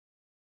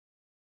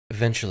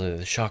Eventually,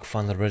 the shock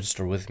finally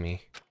registered with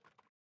me.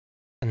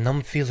 A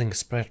numb feeling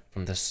spread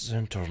from the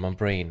center of my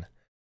brain,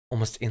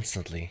 almost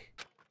instantly.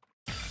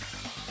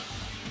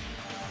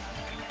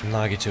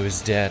 Nagito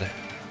is dead.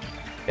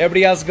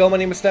 Everybody, how's it going? My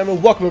name is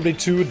Thamriyell. Welcome everybody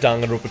to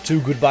DanganRonpa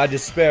 2 Goodbye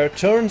Despair.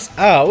 Turns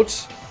out,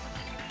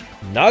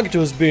 Nagito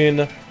has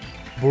been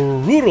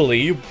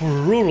brutally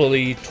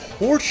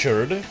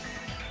tortured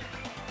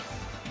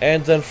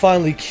and then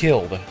finally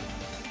killed.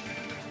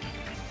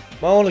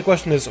 My only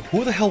question is,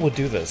 who the hell would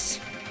do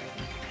this?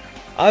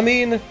 I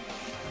mean,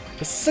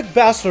 the sick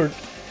bastard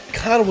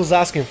kind of was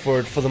asking for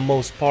it for the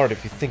most part,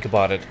 if you think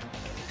about it.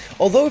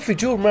 Although, if you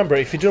do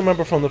remember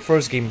from the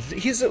first game,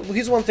 here's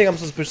one thing I'm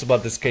suspicious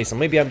about this case, and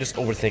maybe I'm just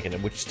overthinking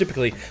it, which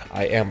typically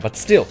I am, but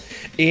still,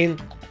 in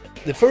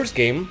the first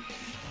game,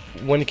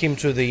 when it came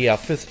to the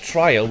 5th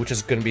trial, which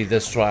is going to be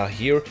this trial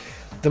here,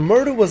 the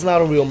murder was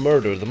not a real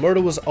murder. The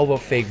murder was of a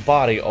fake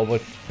body, of a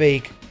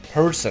fake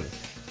person.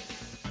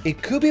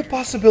 It could be a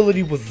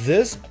possibility with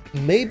this,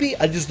 maybe,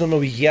 I just don't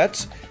know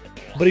yet.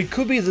 But it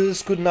could be that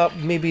this could not,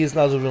 maybe it's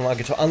not the real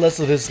Nagito, unless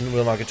it is the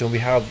real Nagito, and we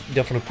have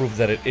definite proof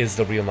that it is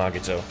the real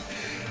Nagito.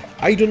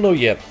 I don't know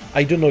yet,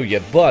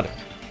 but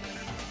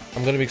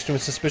I'm gonna be extremely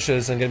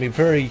suspicious and gonna be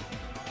very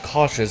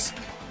cautious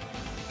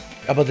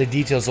about the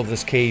details of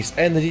this case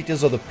and the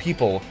details of the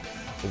people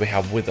that we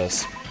have with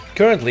us.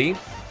 Currently,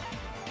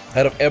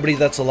 out of everybody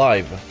that's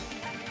alive,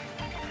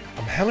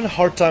 I'm having a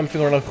hard time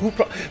figuring out who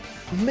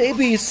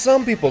maybe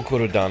some people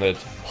could have done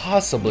it.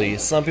 Possibly,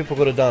 some people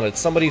could have done it.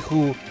 Somebody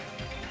who...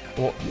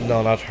 Well,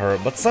 no, not her,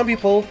 but some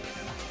people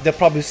that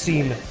probably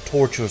seen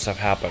tortures have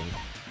happened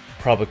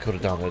probably could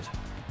have done it.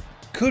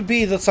 Could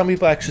be that some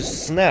people actually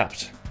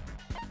snapped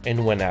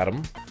and went at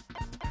him.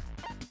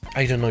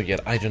 I don't know yet,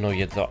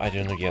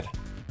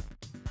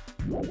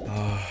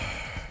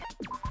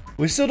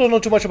 we still don't know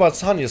too much about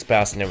Sonya's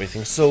past and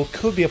everything, so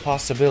could be a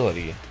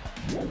possibility.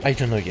 I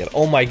don't know yet.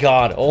 Oh my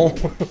god, oh...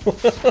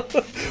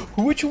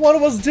 Which one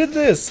of us did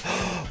this?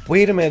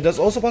 Wait a minute, there's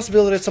also a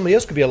possibility that somebody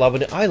else could be alive on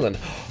the island.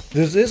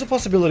 There is a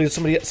possibility that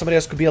somebody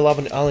else could be alive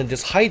on the island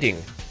just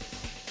hiding.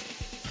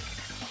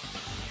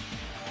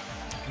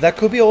 That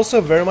could be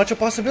also very much a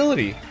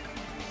possibility.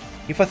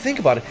 If I think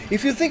about it.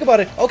 If you think about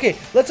it, okay,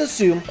 let's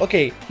assume,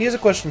 okay, here's a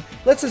question.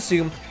 Let's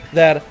assume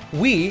that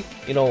we,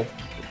 you know,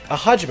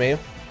 Hajime,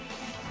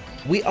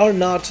 we are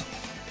not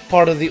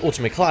part of the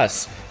ultimate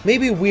class.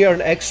 Maybe we are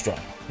an extra.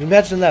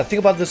 Imagine that. Think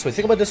about it this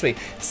way.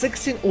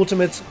 16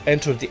 ultimates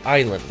entered the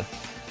island.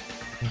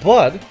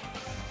 But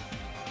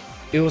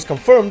it was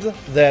confirmed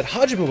that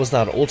Hajime was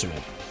not an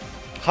ultimate.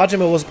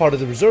 Hajime was part of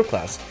the reserve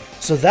class.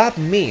 So that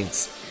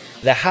means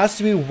there has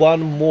to be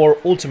one more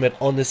ultimate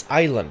on this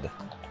island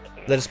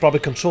that is probably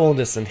controlling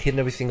this and hidden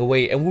everything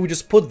away, and we were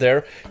just put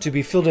there to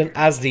be filled in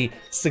as the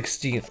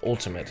 16th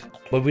ultimate.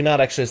 But we're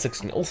not actually a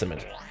 16th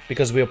ultimate,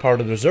 because we are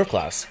part of the reserve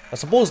class,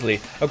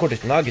 supposedly, according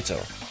to Nagito.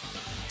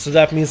 So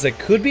that means there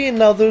could be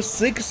another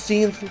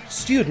 16th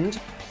student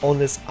on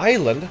this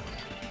island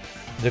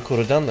that could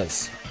have done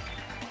this.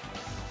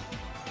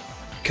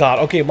 God,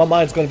 okay, my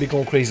mind's gonna be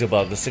going crazy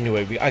about this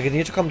anyway. I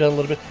need to come down a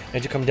little bit, we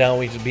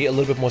need to be a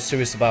little bit more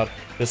serious about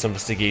this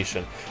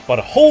investigation. But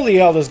holy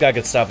hell, this guy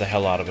could stab the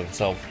hell out of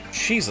himself.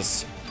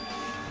 Jesus.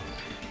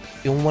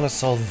 Even when I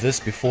saw this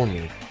before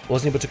me, I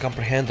wasn't able to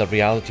comprehend the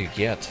reality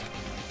yet.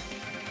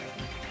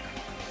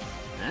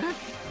 Huh?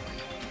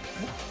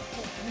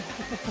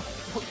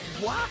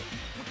 What?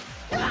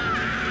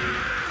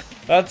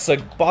 That's a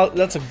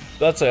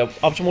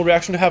optimal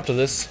reaction to have to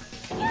this.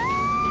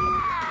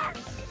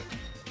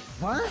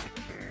 What?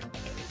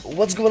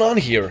 What's going on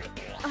here?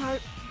 Are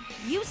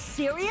you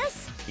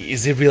serious?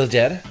 Is he really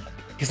dead?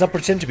 He's not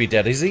pretending to be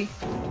dead, is he?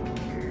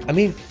 I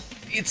mean,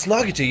 it's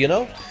Nagito, you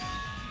know?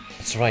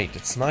 That's right,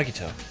 it's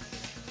Nagito.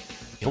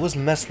 He always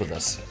messed with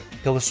us.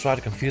 He always tried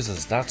to confuse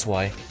us, that's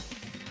why.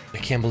 I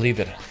can't believe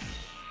it.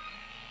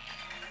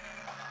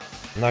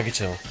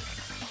 Nagito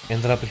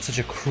ended up in such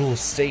a cruel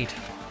state.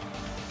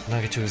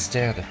 Nagito is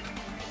dead.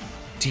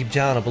 Deep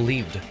down, I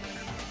believed.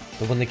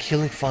 But when the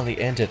killing finally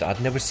ended,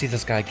 I'd never see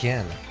this guy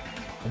again.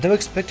 I'd never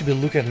expect to be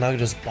looking at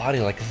Nagito's body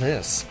like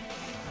this.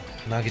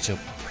 Nagito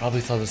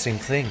probably thought the same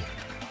thing.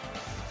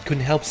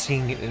 Couldn't help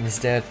seeing it in his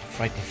dead,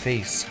 frightened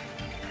face.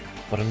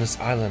 But on this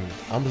island,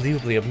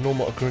 unbelievably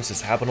abnormal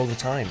occurrences happen all the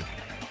time.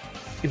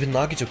 Even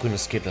Nagito couldn't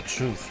escape the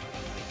truth.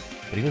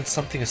 But even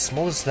something as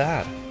small as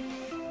that.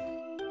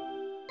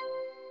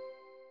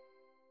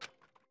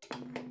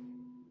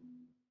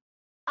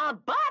 A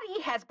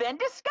body has been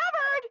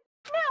discovered!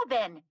 Now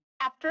then,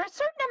 after a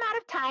certain amount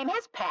of time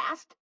has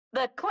passed,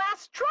 the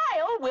class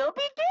trial will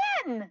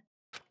begin!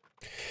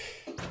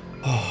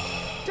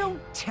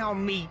 Don't tell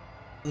me.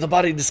 The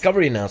body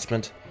discovery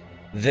announcement.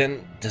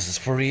 Then, this is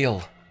for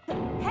real.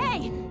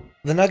 Hey!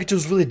 The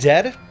Nagito's really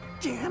dead?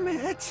 Damn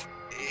it.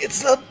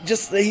 It's not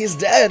just that he's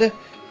dead.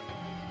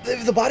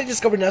 If the body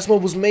discovery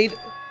announcement was made,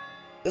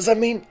 does that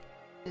mean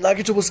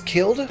Nagito was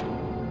killed?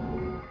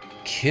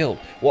 Killed?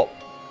 Well,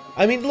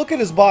 I mean, look at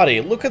his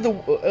body. Look at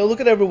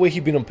every way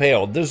he's been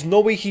impaled. There's no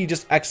way he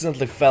just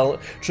accidentally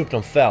tripped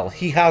and fell.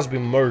 He has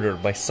been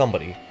murdered by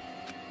somebody.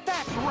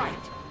 That's right.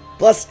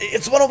 Plus,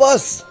 it's one of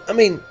us. I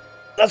mean,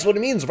 that's what it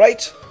means,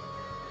 right?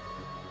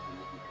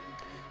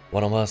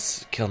 One of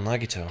us killed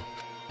Nagito.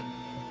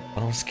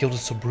 One of us killed it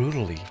so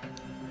brutally.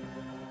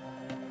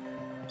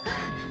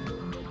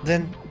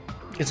 Then,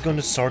 it's going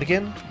to start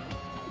again?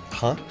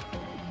 Huh?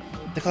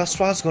 The class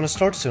trial is going to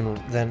start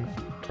soon, then.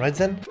 Right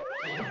then?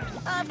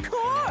 Of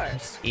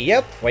course.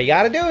 Yep, we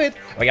gotta do it.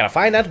 We gotta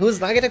find out who's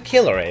Nagito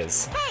killer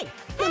is. Hey,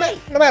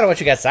 No matter what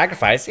you get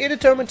sacrificed, you're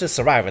determined to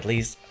survive at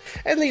least.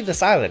 And leave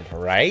this island,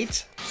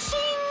 right?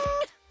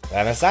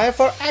 Then the time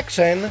for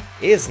action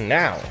is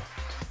now.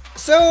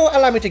 So,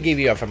 allow me to give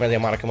you a familiar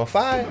Monokuma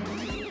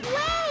 5.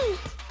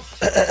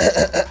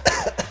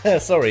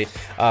 Sorry,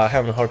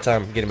 having a hard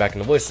time getting back in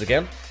the voices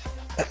again.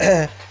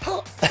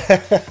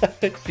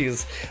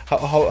 Jeez,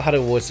 how did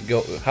her voice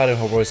go? How did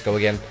her voice go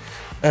again?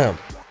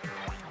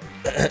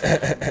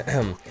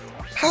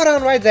 Hold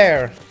on right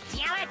there.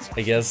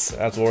 I guess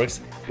that works.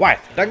 Why?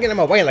 Don't get in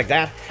my way like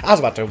that. I was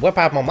about to whip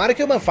out my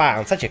Monokuma file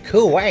in such a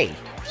cool way. You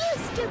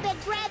stupid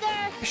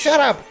brother! Shut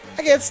up!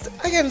 I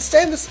can't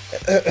stand this.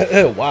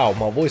 Wow,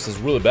 my voice is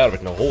really bad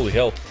right now. Holy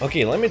hell.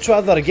 Okay, let me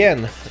try that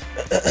again.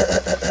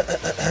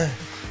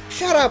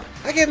 Shut up!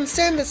 I can't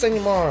stand this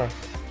anymore.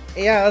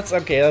 Yeah, that's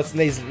okay. That's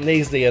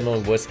nasally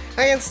annoying voice.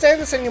 I can't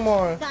stand this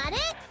anymore. Got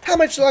it? How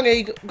much longer are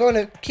you going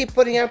to keep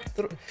putting it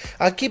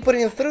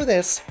through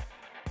this?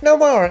 No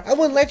more. I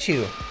won't let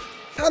you.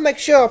 I'll make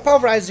sure I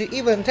pulverize your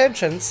evil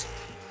intentions.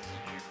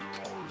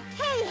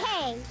 Hey,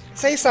 hey!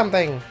 Say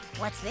something.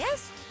 what's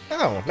this?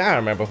 Oh, now I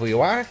remember who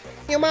you are.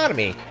 You're mad at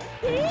me.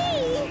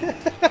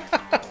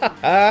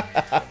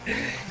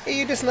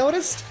 You just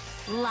noticed?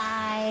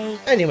 Like...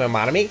 Anyway,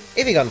 Monami,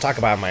 if you're gonna talk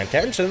about my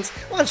intentions,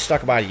 why don't you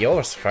talk about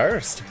yours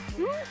first?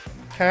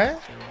 Huh?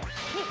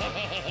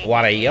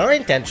 What are your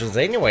intentions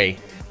anyway?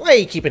 Why are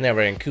you keeping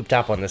everyone cooped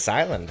up on this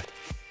island?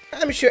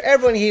 I'm sure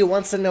everyone here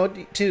wants to know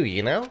too,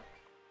 you know?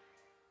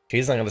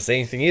 She's not gonna say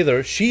anything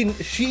either. She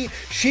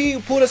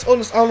put us on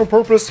this on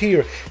purpose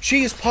here.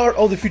 She's part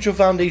of the Future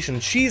Foundation.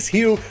 She's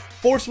here,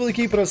 forcefully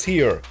keeping us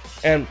here.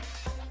 And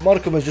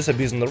Monokuma is just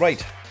abusing the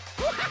right.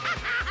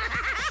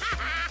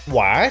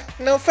 What?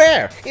 No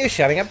fair. You're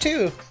shutting up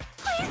too.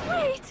 Please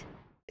wait!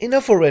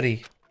 Enough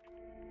already.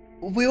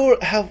 We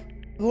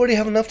already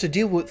have enough to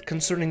deal with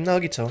concerning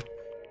Nagito.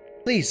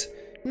 Please,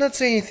 not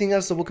say anything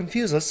else that will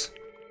confuse us.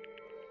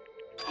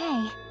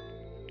 Hey,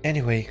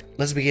 Anyway,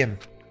 let's begin.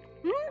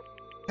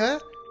 Huh?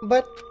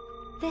 But,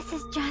 this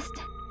is just...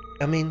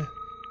 I mean,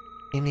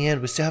 in the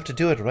end, we still have to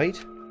do it, right?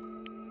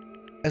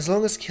 As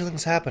long as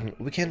killings happen,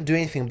 we can't do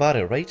anything about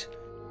it, right?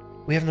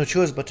 We have no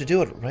choice but to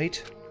do it,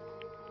 right?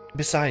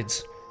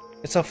 Besides,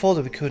 it's our fault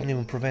that we couldn't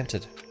even prevent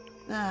it.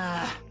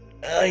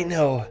 I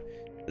know.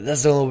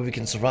 That's the only way we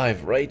can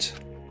survive, right?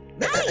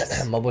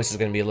 Nice. My voice is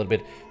gonna be a little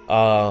bit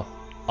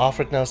off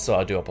right now, so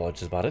I do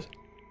apologize about it.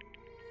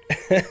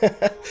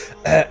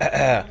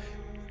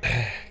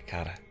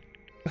 God.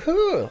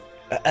 Whew.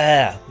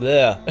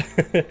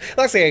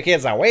 Looks like your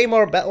kids are way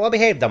more well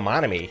behaved than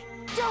Monami.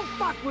 Don't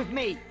fuck with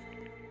me.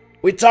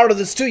 We tired of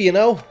this too, you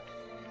know?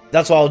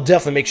 That's why I'll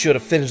definitely make sure to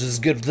finish this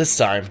good this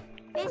time.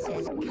 This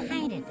is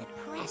kinda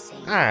depressing.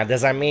 Ah,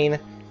 does that mean you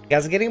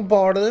guys are getting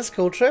bored of this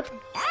school trip?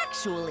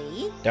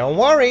 Actually, Don't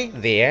worry,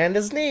 the end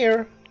is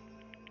near.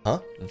 Huh?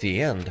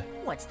 The end?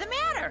 what's the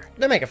matter?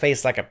 Don't make a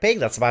face like a pig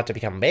that's about to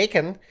become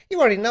bacon. You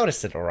already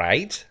noticed it,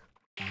 right?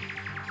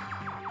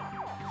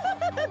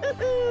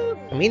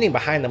 The meaning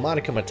behind the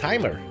Monokuma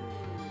timer.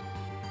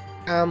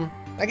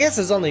 I guess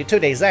there's only 2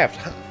 days left.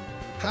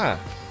 Huh.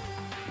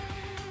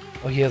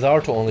 Oh yeah, there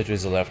are only 2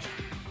 days left.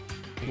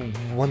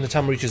 When the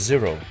time reaches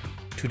 0,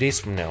 2 days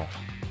from now,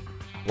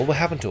 what will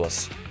happen to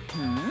us?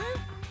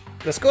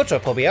 The school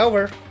trip will be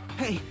over.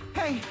 Hey,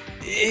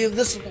 If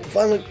this will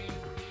finally...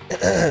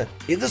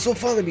 if this will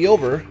finally be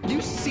over,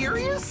 you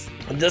serious?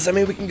 does that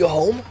mean we can go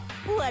home?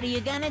 What are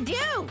you gonna do?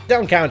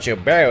 Don't count your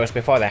bears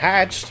before they're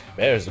hatched.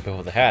 Bears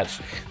before they're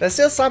hatched. There's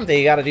still something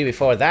you gotta do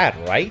before that,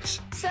 right?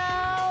 So...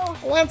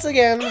 Once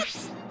again, The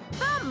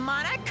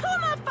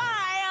Monokuma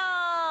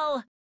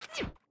file!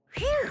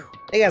 Phew.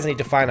 you guys need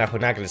to find out who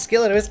Nagito's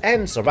killer is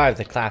and survive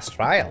the class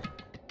trial.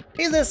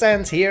 If this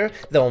ends here,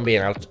 there won't be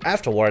an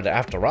afterward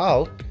after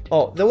all.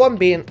 Oh, there won't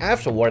be an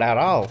afterward at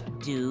all.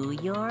 Do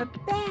your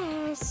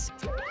best.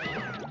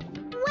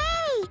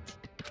 Wait!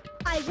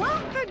 I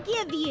won't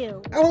forgive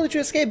you! I won't let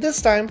you escape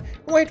this time.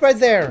 Wait right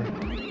there.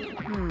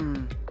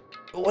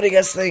 What do you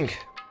guys think?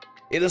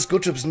 If the school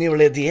trip's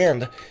nearly at the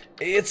end,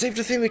 it's safe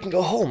to think we can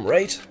go home,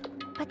 right?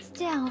 But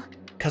still...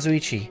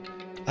 Kazuichi,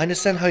 I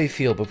understand how you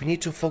feel, but we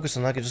need to focus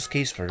on Nagito's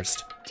case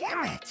first.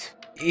 Damn it.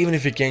 Even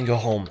if we can't go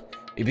home,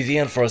 it'd be the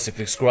end for us if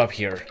we screw up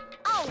here.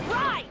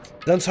 Alright!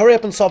 Then let's hurry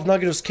up and solve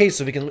Nagito's case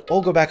so we can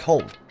all go back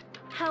home.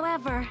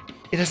 However...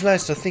 It is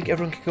nice to think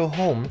everyone can go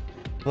home,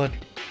 but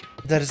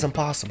that is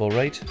impossible,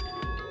 right?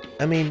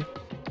 I mean,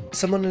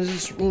 someone in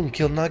this room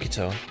killed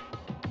Nagito.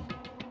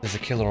 There's a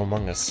killer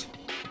among us.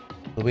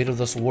 The weight of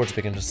those words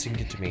began to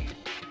sink into me.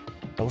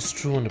 That was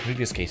true in the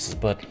previous cases,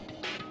 but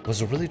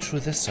was it really true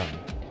this time?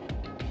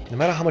 No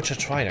matter how much I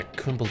tried, I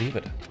couldn't believe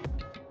it.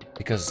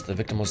 Because the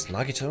victim was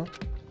Nagito?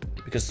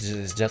 Because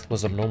his death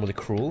was abnormally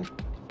cruel?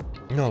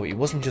 No, it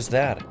wasn't just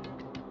that.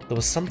 There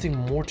was something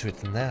more to it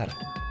than that.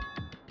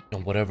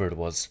 And whatever it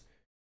was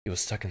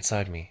stuck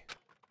inside me.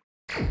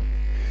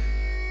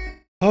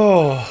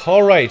 Oh,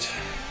 alright.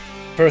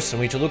 First, we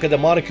need to look at the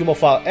Monokuma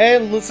file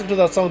and listen to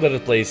that song that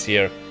it plays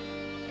here.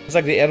 It's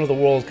like the end of the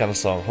world kind of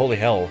song. Holy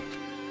hell.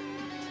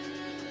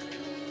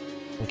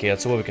 Okay,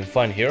 let's see what we can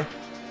find here.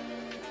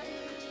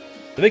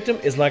 The victim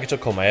is Nagito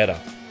Komaeda.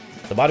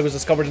 The body was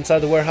discovered inside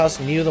the warehouse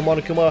near the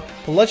Monokuma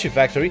plushie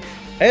factory,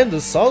 and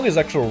the song is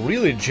actually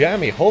really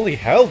jammy. Holy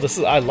hell,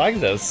 I like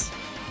this.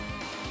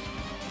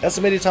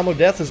 Estimated time of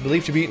death is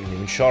believed to be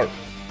noon sharp.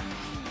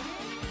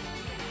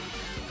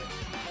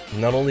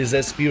 Not only is there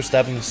a spear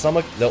stabbed in the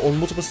stomach, there are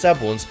multiple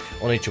stab wounds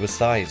on each of his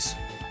thighs.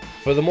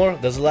 Furthermore,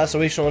 there's a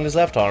laceration on his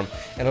left arm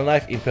and a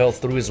knife impaled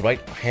through his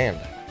right hand.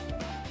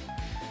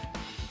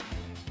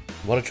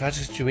 What a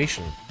tragic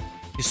situation.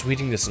 Just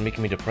reading this is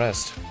making me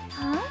depressed.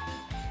 Huh?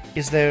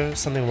 Is there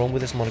something wrong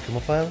with this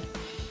Monokuma file?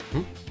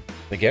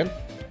 Again?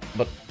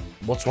 But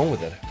what's wrong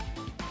with it?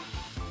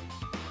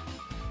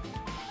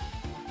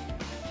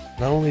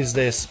 Not only is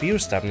there a spear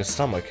stab in his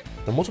stomach,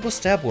 there are multiple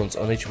stab wounds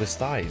on each of his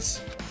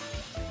thighs.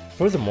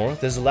 Furthermore,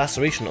 there's a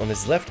laceration on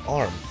his left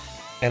arm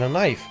and a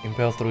knife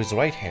impaled through his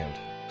right hand.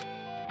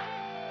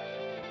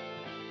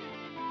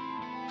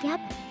 Yep.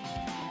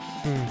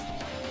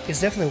 It's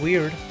definitely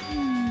weird.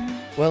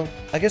 Well,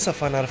 I guess I'll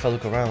find out if I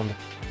look around.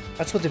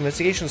 That's what the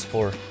investigation's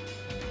for.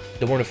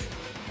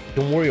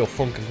 Don't worry or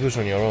form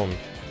conclusion on your own.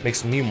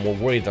 Makes me more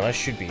worried than I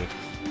should be.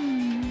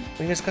 We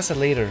can discuss it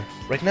later.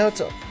 Right now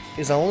it's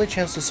our only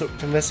chance to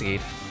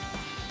investigate.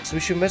 So we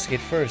should investigate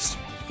first.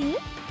 See?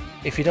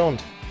 If you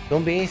don't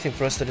be anything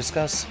for us to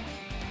discuss.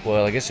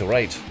 Well, I guess you're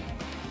right.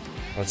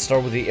 Let's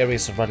start with the area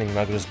surrounding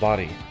Nagito's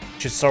body. We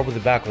should start with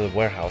the back of the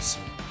warehouse.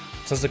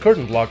 Since the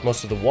curtain blocked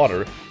most of the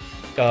water,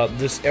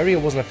 this area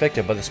wasn't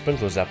affected by the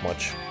sprinklers that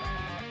much.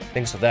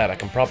 Thanks to that, I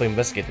can probably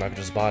investigate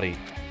Nagito's body.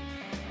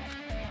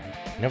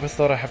 Never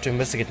thought I'd have to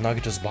investigate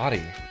Nagito's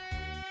body.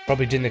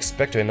 Probably didn't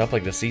expect to end up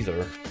like this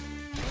either.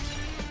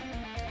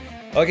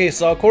 Okay,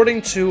 so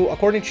according to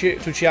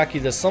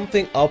Chiaki, there's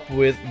something up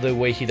with the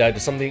way he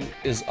died. Something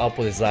is up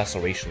with his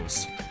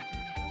lacerations.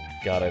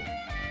 Got it.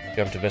 We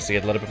have to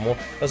investigate a little bit more.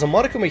 There's a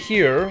Monokuma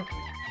here.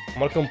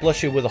 Monokuma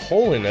plushie with a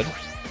hole in it.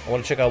 I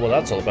want to check out what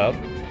that's all about.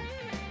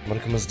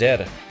 Monokuma's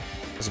dead.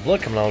 There's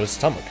blood coming out of his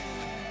stomach.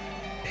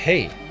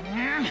 Hey.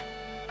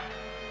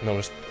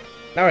 No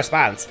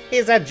response.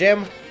 Is that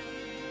Jim?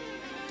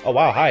 Oh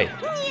wow, hi.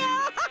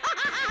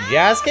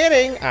 Just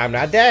kidding, I'm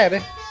not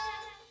dead.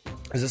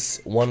 Is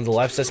this one of the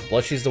life-size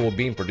plushies that were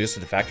being produced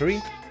at the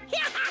factory?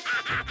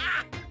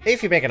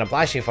 If you're making a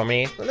plushie for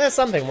me, then there's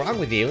something wrong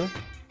with you.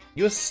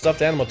 You're a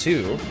stuffed animal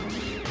too.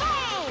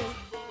 Hey!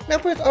 Now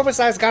put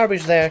oversized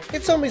garbage there.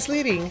 It's so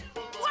misleading.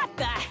 What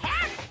the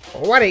heck?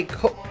 What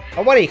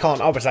do you call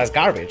an oversized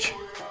garbage?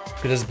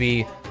 Could this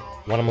be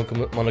one of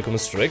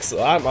Monokuma's tricks?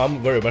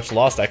 I'm very much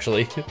lost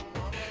actually.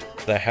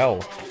 The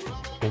hell?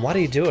 And why do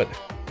you do it?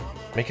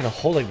 Making a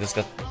hole like this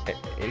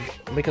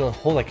making a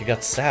hole like it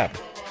got stabbed.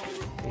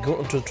 Go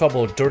into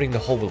trouble dirtying the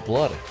hole with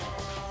blood.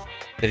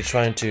 Did he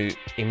trying to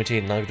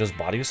imitate Nagito's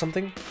body or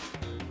something?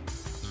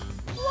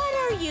 What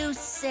are you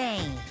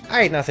saying?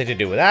 I had nothing to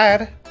do with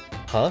that.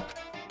 Huh?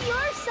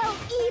 You're so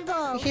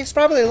evil! He's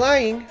probably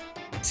lying.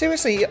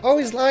 Seriously, you're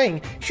always lying.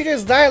 You should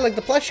just die like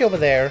the plushie over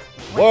there.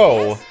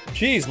 Whoa.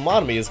 Jeez,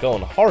 Monomi is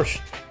going harsh.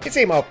 You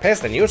seem more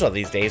pissed than usual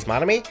these days,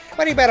 Monomi.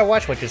 But you better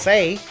watch what you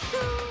say.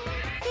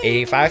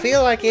 If I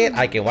feel like it,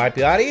 I can wipe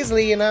you out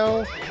easily, you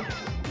know.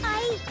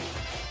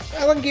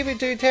 I won't give you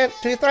two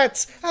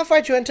threats. I'll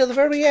fight you until the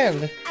very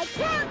end. I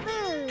can't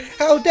lose!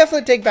 I'll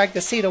definitely take back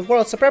the seat of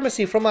world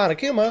supremacy from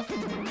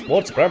Monokuma.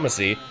 World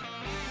supremacy?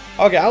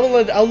 Okay, I'll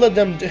let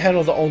them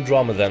handle their own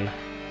drama then.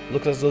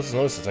 Look at those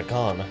notices are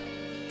gone.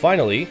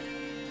 Finally,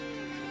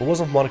 it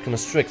wasn't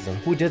Monokuma's trick then.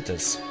 Who did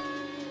this?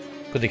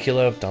 Could the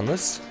killer have done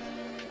this?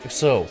 If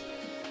so,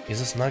 is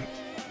this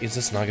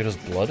Nagito's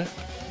blood?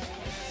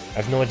 I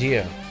have no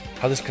idea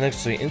how this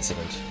connects to the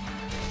incident.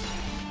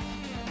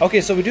 Okay,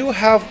 so we do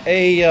have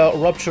a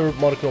ruptured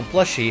Monokuma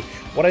plushie.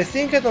 What I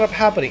think ended up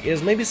happening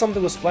is maybe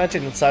something was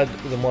planted inside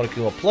the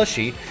Monokuma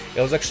plushie.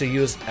 It was actually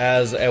used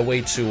as a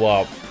way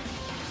to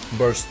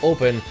burst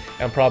open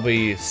and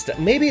probably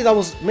maybe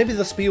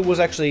the spear was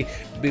actually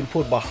being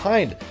put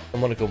behind the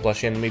Monokuma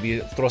plushie and maybe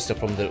thrust it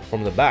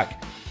from the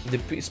back.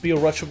 The spear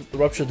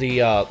ruptured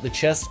the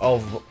chest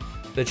of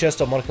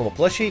Monokuma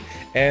plushie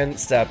and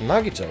stabbed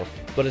Nagito,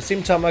 but at the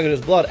same time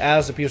Nagito's blood,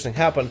 as the piercing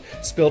happened,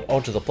 spilled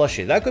onto the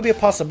plushie. That could be a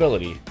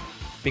possibility,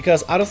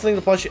 because I don't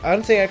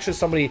think actually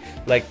somebody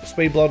like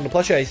sprayed blood on the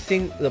plushie. I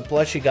think the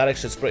plushie got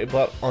actually sprayed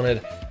blood on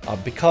it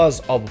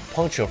because of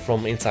puncture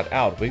from inside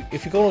out.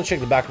 If you go and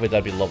check the back of it,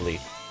 that'd be lovely.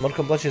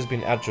 Monokuma plushie has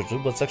been added to the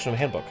blood section of the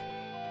handbook.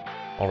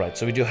 Alright,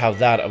 so we do have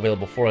that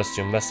available for us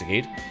to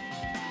investigate.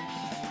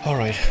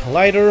 Alright,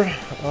 lighter.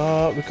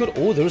 We could.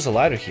 Oh, there is a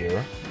lighter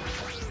here.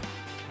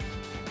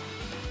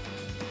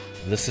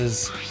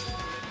 It's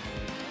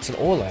an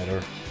oil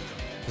lighter.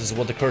 This is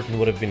what the curtain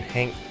would have been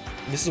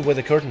This is where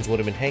the curtains would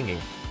have been hanging.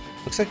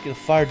 Looks like the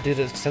fire did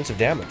extensive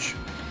damage.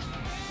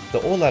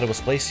 The oil ladder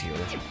was placed here.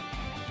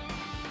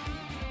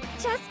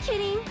 Just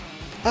kidding.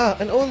 Ah,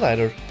 an oil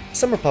ladder.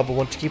 Summer Pup will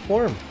want to keep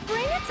warm.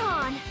 Bring it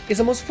on. It's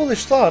a most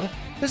foolish thought.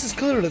 This is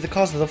clearly the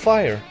cause of the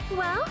fire.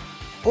 Well,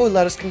 Oil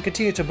ladders can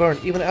continue to burn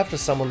even after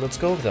someone lets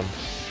go of them.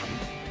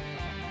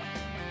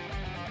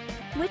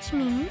 which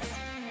means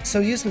So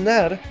using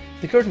that,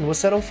 the curtain was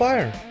set on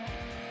fire.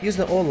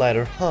 Using the oil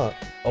ladder, huh?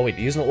 Oh wait,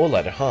 using the oil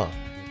ladder, huh?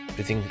 Do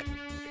you think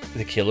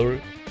the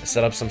killer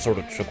set up some sort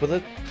of trick with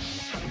it?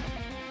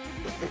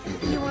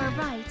 you are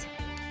right.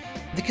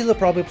 The killer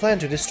probably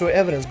planned to destroy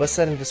evidence by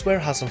setting this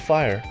warehouse on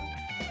fire.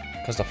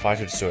 Cause the fire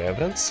to destroy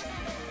evidence?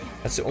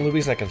 That's the only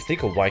reason I can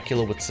think of why a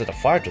killer would set a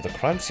fire to the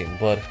crime scene,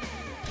 but...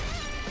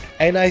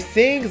 And I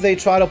think they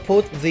try to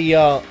put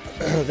the,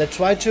 they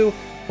try to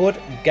put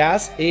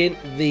gas in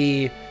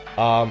the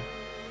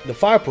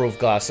fireproof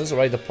glasses,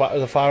 right? The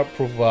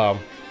fireproof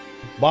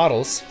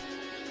bottles.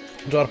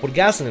 Try to put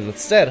gas in it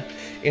instead,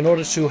 in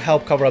order to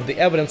help cover up the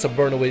evidence of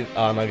burning away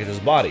Nagito's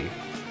body.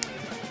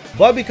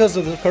 But because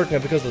of the curtain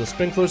and because of the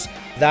sprinklers,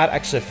 that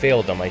actually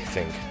failed them, I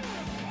think.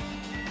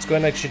 Let's go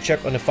ahead and actually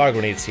check on the fire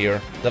grenades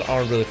here that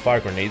aren't really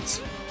fire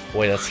grenades.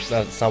 Wait,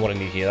 that's not what I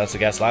need here. That's a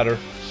gas ladder.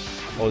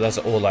 Oh, that's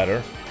an oil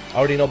ladder. I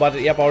already know about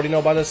it. Yep, I already know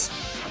about this.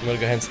 I'm gonna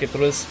go ahead and skip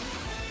through this.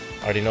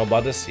 I already know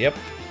about this. Yep.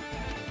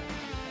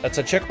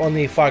 Let's check on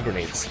the fire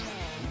grenades.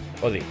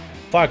 Oh, the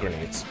fire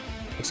grenades.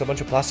 Looks like a bunch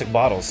of plastic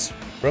bottles.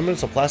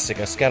 Remnants of plastic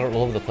are scattered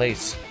all over the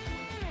place.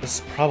 This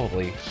is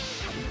probably...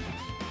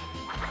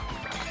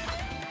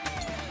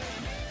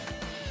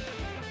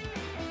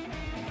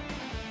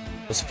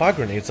 those fire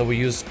grenades that we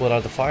used to put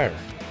out the fire.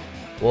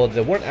 Well, they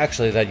weren't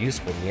actually that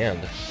useful in the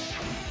end.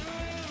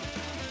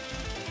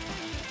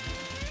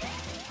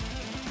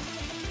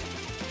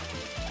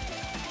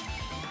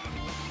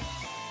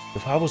 The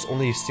fire was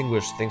only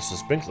extinguished thanks to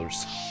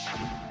sprinklers.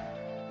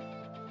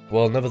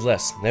 Well,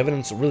 nevertheless, the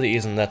evidence really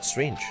isn't that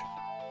strange.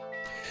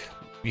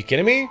 You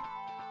kidding me?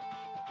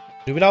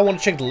 Do we not want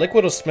to check the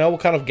liquid or smell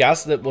what kind of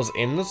gas that was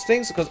in those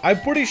things? Because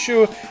I'm pretty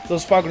sure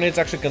those fire grenades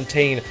actually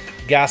contain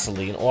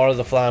gasoline or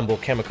other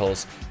flammable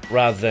chemicals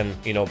rather than,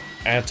 you know,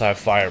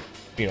 anti-fire,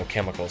 you know,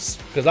 chemicals.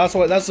 Because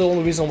that's the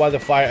only reason why the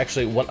fire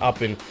actually went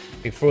up in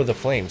further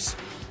flames.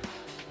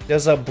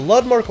 There's a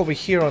blood mark over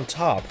here on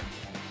top.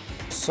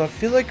 So I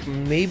feel like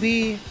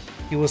maybe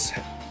he was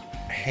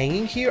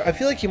hanging here? I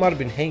feel like he might have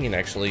been hanging,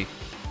 actually.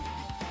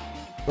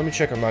 Let me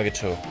check on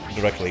Nagito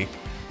directly.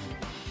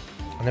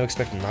 I never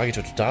expected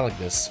Nagito to die like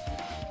this.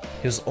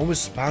 He was always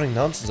spouting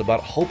nonsense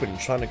about hope and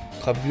trying to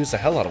abuse the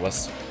hell out of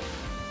us.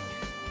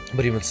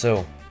 But even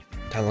so,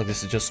 time like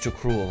this is just too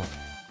cruel.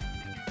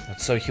 And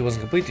so he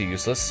wasn't completely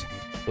useless.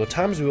 There were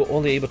times we were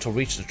only able to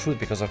reach the truth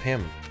because of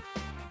him.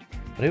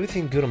 But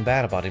everything good and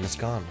bad about him is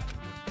gone.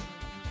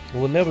 We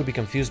will never be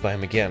confused by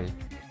him again.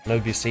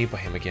 Never be saved by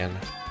him again.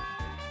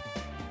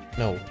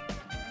 No.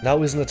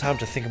 Now isn't the time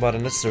to think about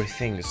unnecessary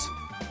things.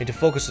 I need to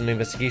focus on the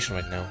investigation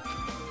right now.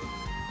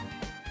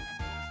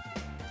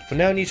 For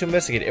now, I need to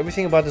investigate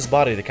everything about this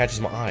body that catches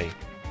my eye.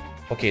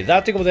 Okay,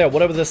 that thing over there,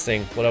 whatever this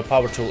thing, whatever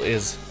power tool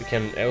is,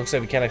 it looks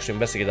like we can't actually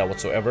investigate that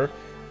whatsoever.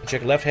 We can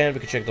check left hand,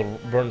 we can check the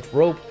burnt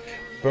rope.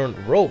 Burnt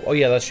rope? Oh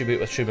yeah, that should be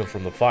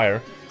from the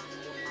fire.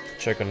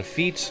 Check on the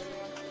feet.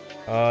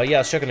 Yeah,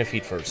 let's check on the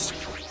feet first.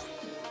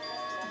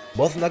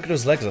 Both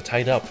Nagito's legs are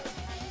tied up.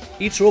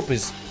 Each rope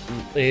is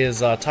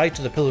tied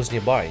to the pillars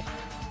nearby. He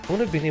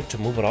wouldn't have been able to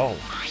move at all.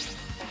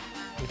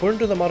 According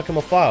to the modicum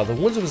of file, the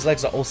wounds of his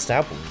legs are all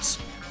stab wounds.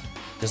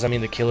 Does that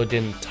mean the killer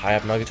didn't tie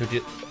up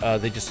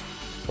Nagito? They just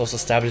also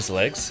stabbed his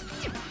legs?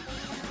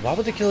 Why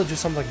would the killer do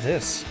something like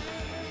this?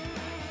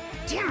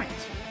 Damn it!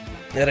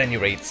 At any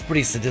rate, it's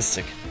pretty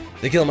sadistic.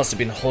 The killer must have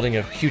been holding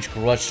a huge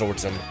grudge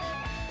towards him.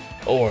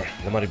 Or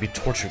they might have been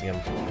torturing him.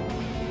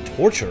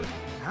 Torture?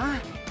 Huh?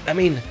 I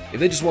mean,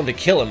 if they just wanted to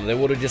kill him, they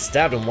would have just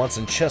stabbed him once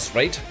in the chest,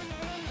 right?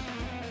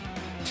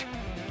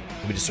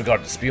 We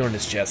disregard the spear in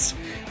his chest.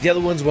 The other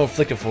ones were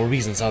inflicted for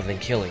reasons other than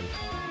killing.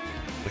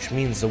 Which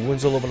means the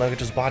wounds all over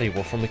Nagito's body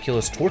were from the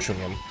killers torturing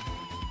him.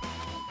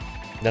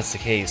 If that's the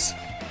case,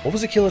 what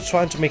was the killer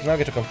trying to make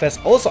Nagito confess?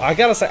 Also, I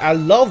gotta say, I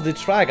love the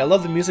track. I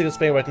love the music that's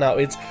playing right now.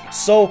 It's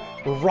so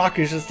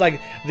rockish. It's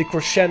like the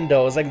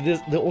crescendo. It's like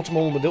the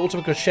ultimate moment, the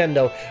ultimate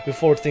crescendo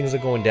before things are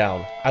going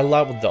down. I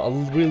love it though. I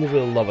really,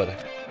 really love it.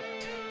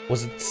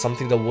 Was it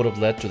something that would have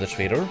led to the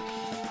traitor?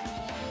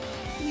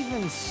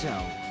 Even so.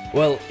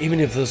 Well, even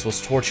if this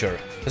was torture,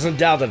 there's no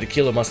doubt that the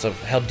killer must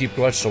have held deep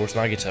grudge towards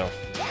Nagito.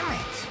 Damn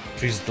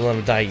it! Reasons to let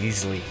him die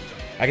easily.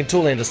 I can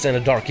totally understand a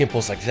dark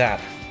impulse like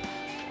that.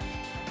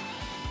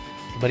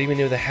 But even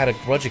if they had a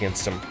grudge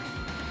against him,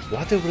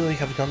 would they really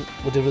have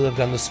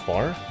gone this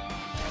far?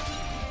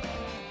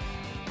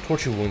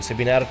 Torture wounds have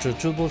been added to the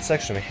true bullet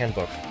section of the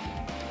handbook.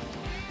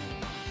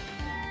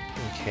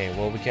 Okay,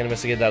 well, we can't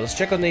investigate that. Let's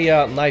check on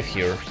the knife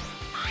here.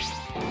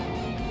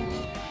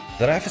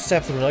 The knife is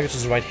stabbed through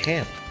Nagito's right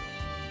hand.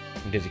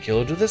 Did the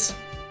killer do this?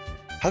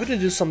 How could he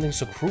do something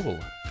so cruel?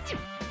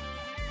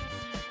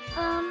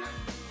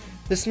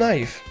 This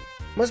knife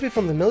must be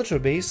from the military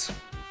base.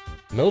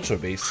 Military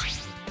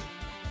base.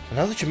 And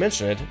now that you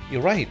mention it,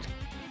 you're right.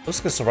 Looks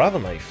like a survival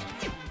knife.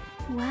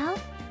 Well,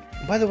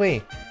 By the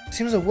way, it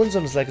seems the wounds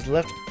on his leg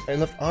and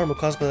left arm were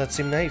caused by that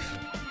same knife.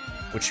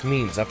 Which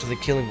means after the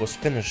killing was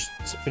finished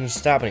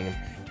stabbing him,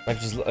 like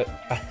just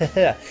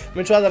let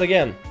me try that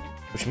again.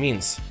 Which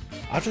means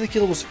after the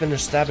killer was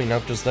finished stabbing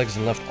Naruto's legs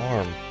and left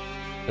arm,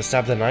 they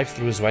stabbed the knife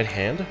through his right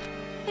hand,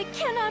 it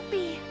cannot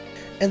be.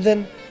 and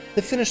then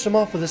they finished him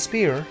off with a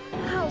spear.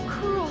 How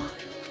cruel.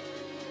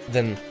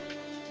 Then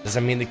does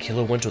that mean the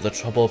killer went to the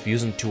trouble of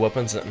using 2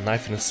 weapons, a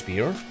knife and a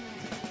spear?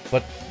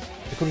 But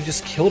they could have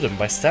just killed him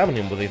by stabbing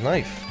him with a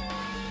knife.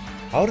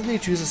 How did they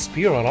choose a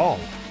spear at all?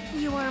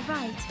 You are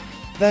right.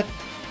 That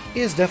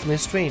is definitely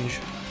strange.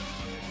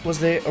 Was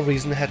there a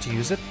reason they had to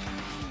use it?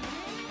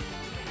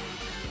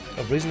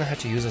 A reason they had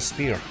to use a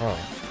spear, huh?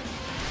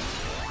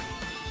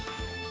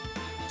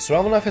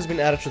 Survival knife has been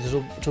added to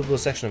the tutorial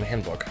section of the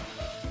handbook.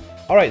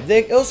 Alright,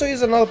 there also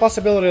is another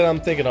possibility that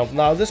I'm thinking of.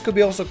 Now, this could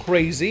be also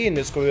crazy, and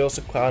this could be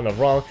also kind of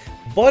wrong,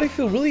 but if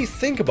you really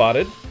think about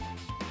it,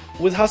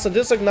 with how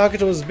sadistic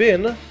Nagito has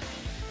been,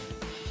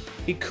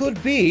 it could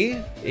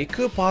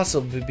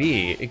possibly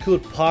be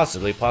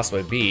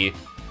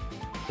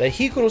that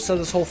he could have set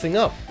this whole thing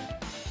up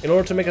in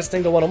order to make us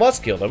think that one of us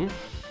killed him,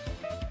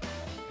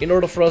 in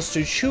order for us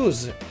to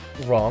choose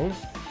wrong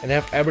and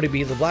have everybody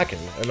be the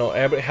blackened, and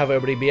have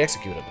everybody be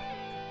executed.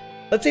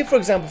 Let's say, for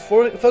example,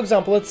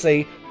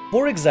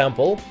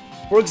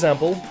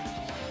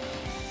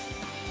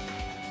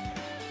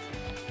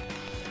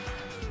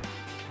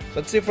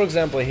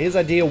 his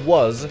idea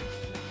was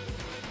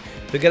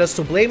to get us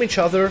to blame each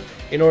other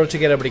in order to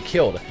get everybody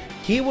killed.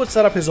 He would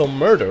set up his own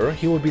murder.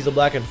 He would be the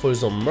blackened for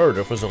his own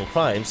murder, for his own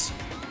crimes.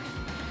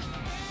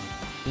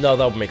 No,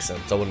 that would make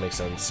sense. That wouldn't make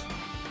sense.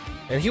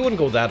 And he wouldn't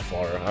go that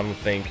far, I don't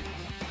think.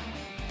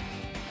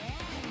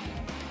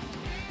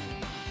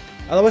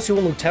 Otherwise, he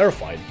would look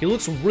terrified. He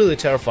looks really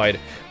terrified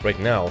right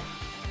now.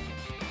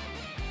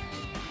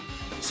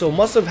 So what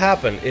must have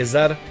happened is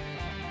that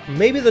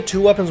maybe the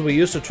 2 weapons we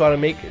used to try to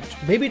make,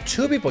 maybe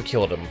 2 people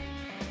killed him.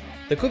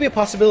 There could be a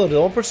possibility that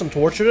one person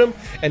tortured him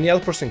and the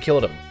other person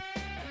killed him,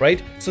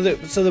 right? So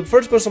the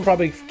first person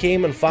probably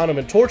came and found him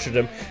and tortured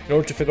him in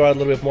order to figure out a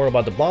little bit more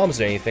about the bombs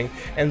or anything,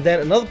 and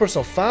then another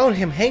person found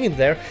him hanging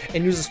there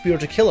and used a spear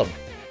to kill him.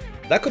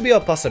 That could be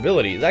a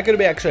possibility. That could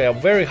be actually a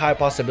very high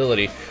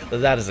possibility that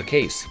that is the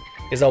case.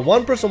 Is that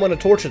one person went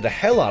and tortured the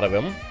hell out of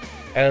him,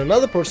 and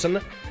another person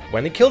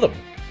went and killed him.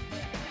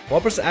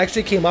 One person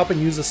actually came up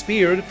and used a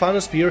spear, found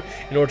a spear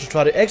in order to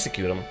try to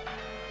execute him,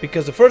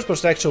 because the first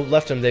person actually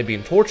left him there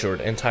being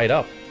tortured and tied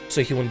up,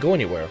 so he wouldn't go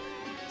anywhere.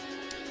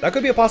 That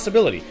could be a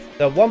possibility,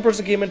 that one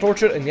person came and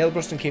tortured and the other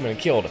person came and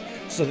killed.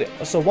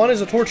 So one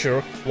is a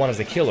torturer, one is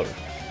a killer.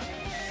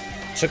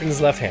 Check in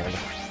his left hand.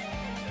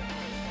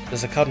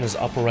 There's a cut in his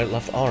upper right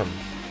left arm.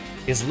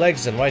 His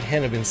legs and right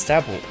hand have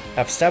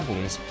stab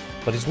wounds,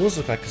 but his wounds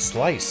look like a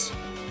slice.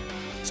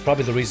 It's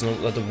probably the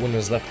reason that the wound in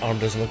his left arm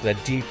doesn't look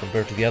that deep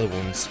compared to the other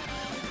wounds.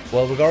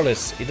 Well,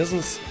 regardless, it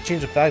doesn't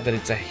change the fact that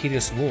it's a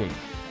hideous wound.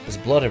 There's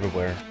blood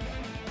everywhere.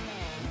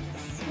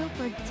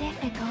 Super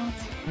difficult.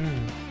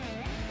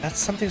 That's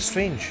something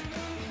strange.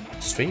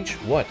 Strange?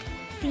 What?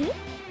 See?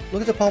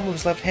 Look at the palm of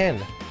his left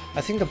hand.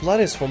 I think the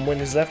blood is from when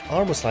his left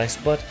arm was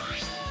sliced, but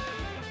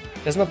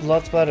doesn't the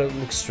blood splatter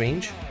look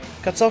strange?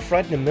 Cuts off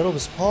right in the middle of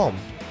his palm.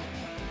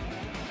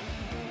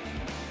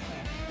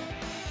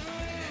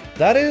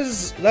 That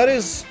is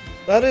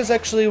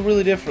actually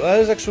really different.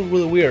 That is actually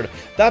really weird.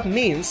 That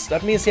means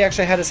he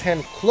actually had his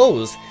hand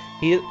closed.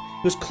 He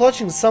was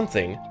clutching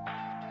something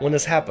when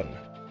this happened.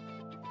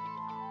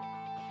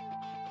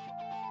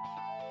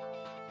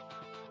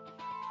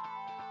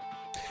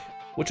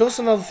 Which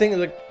also another thing,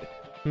 like,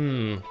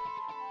 it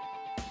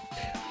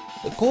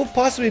could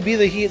possibly be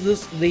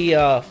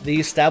that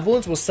the stab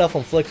wounds was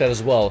self-inflicted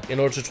as well, in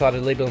order to try to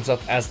label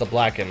himself as the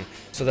Blackened,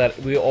 so that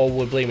we all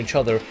would blame each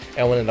other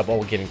and would end up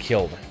all getting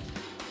killed.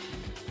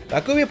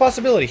 That could be a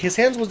possibility. His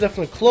hands was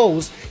definitely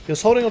closed. He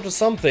was holding onto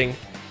something.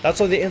 That's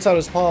why the inside of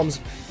his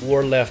palms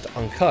were left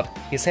uncut.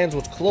 His hands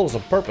was closed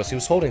on purpose. He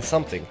was holding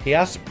something. He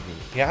has to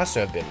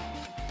have been.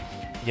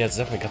 Yeah, it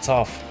definitely cuts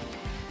off.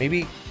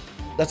 Maybe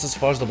that's as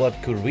far as the blood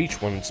could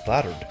reach when it's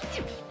splattered.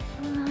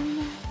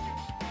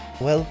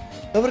 Well,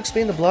 that would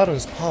explain the blood on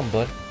his palm,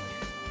 but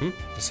there's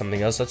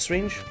something else that's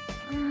strange.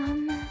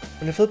 When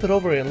you flip it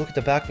over and look at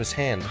the back of his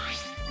hand,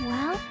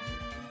 Well?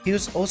 he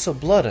was also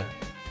blood,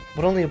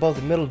 but only above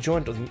the middle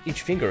joint of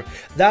each finger.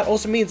 That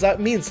also means that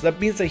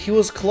he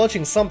was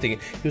clutching something.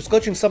 He was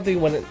clutching something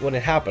when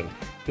it happened.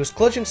 He was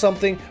clutching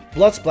something,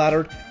 blood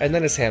splattered, and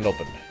then his hand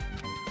opened.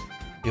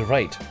 You're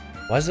right.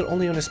 Why is it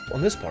only on this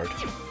part?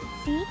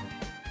 See?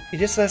 It's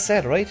just as I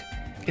said, right?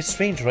 It's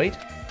strange, right?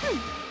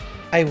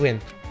 I win.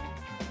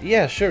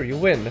 Yeah, sure, you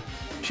win.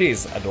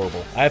 She's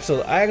adorable. I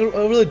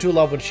really do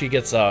love when she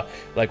gets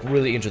like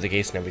really into the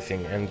case and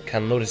everything, and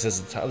kind of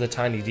notices the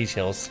tiny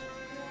details.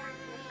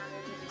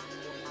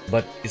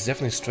 But it's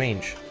definitely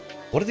strange.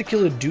 What did the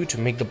killer do to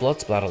make the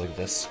blood splatter like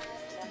this?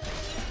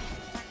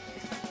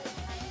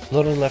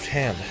 Blood on the left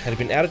hand had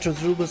been added to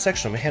the rubric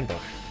section of my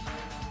handbook.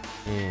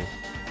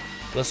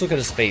 Let's look at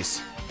his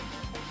face.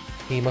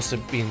 He must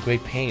have been in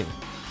great pain.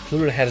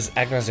 Clearly had his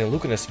agonizing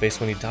look on his face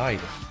when he died.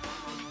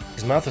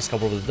 His mouth is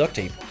covered with duct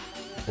tape.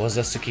 Was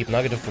this to keep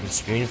Nagito from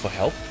screaming for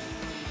help?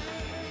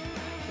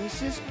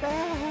 This is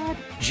bad.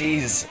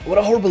 Jeez, what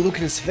a horrible look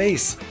in his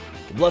face.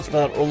 The blood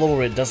splat all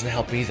over it doesn't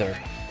help either.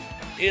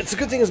 It's a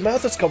good thing his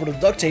mouth is covered with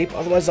duct tape,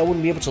 otherwise I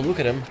wouldn't be able to look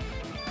at him.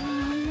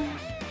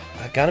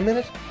 Got a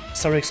minute?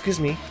 Sorry, excuse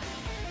me.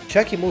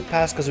 Chucky moved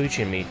past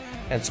Kazuichi and me,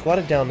 and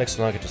squatted down next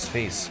to Nagito's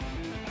face.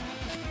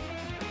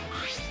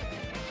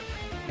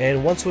 And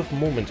in one swift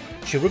movement,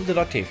 she ripped the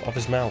duct tape off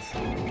his mouth.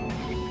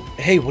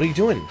 Hey, what are you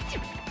doing?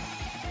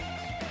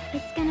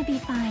 It's gonna be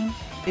fine.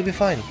 It'll be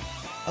fine.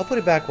 I'll put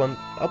it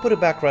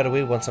back right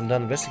away once I'm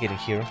done investigating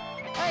here.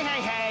 Hey,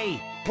 hey,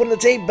 hey! Putting the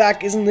tape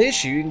back isn't the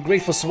issue, you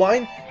ungrateful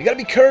swine. You gotta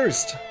be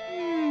cursed.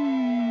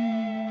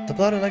 The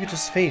blood on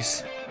Nagito's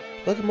face.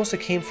 Blood mostly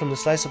came from the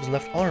slice of his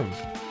left arm.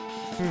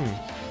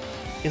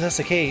 If that's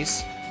the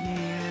case...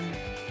 Man...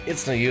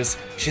 It's no use.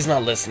 She's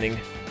not listening.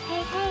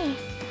 Hey, hey!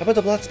 How about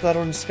the blood splatter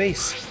on his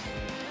face?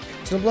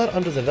 There's no blood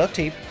under the duct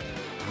tape.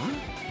 Huh?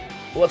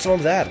 What's wrong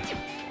with that?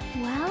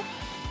 Well?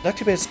 Duct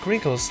tape has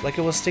crinkles like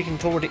it was sticking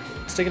towards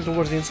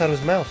the inside of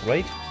his mouth,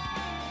 right?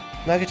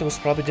 Nagito was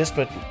probably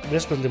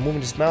desperately moving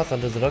his mouth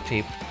under the duct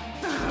tape.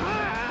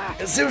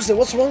 Seriously,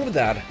 what's wrong with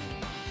that?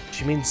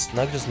 She means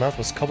Nagito's mouth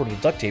was covered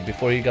with duct tape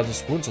before he got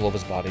those wounds all over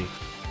his body.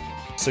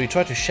 So he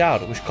tried to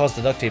shout, which caused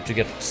the duct tape to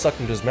get sucked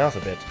into his mouth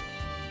a bit.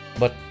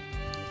 But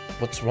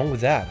what's wrong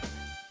with that?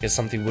 Is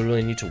something we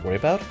really need to worry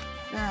about?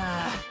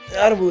 I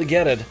don't really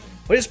get it.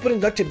 We're just putting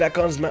duct tape back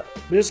on his mouth.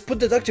 We just put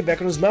the duct tape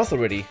back on his mouth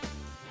already.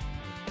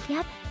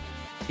 Yep.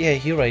 Yeah,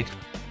 you're right.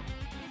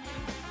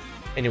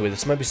 Anyway,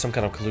 this might be some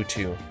kind of clue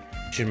too.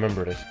 She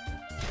remembered it.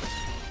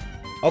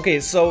 Okay,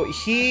 so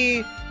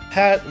he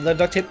had the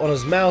duct tape on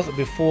his mouth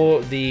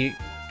before the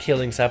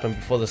killings happened,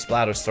 before the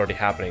splatters started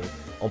happening,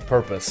 on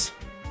purpose.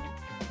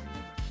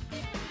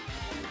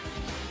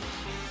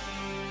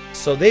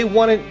 So they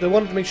wanted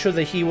to make sure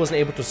that he wasn't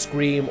able to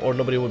scream, or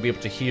nobody would be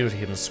able to hear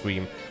him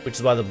scream, which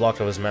is why they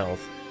blocked off his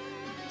mouth.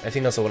 I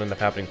think that's what ended up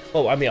happening.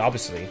 Oh, I mean,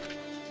 obviously.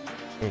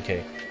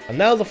 Okay, and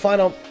now the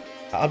final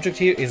object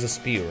here is a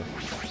spear.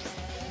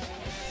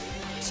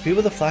 Spear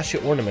with a flashy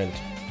ornament.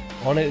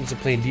 On it is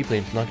impaled deeply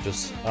into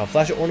Nagito's.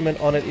 Flashy ornament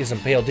on it is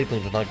impaled deeply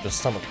into Nagito's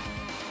stomach.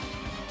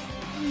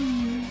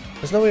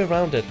 There's no way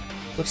around it.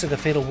 Looks like a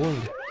fatal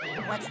wound.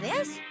 What's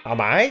this? Am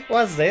I?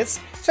 What's this?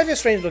 Such a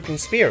strange looking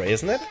spear,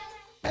 isn't it?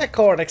 A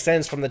cord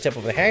extends from the tip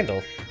of the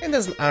handle, and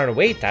there's an iron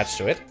weight attached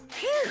to it.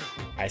 Phew!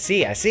 I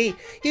see, I see.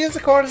 Use the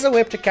cord as a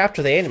whip to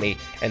capture the enemy,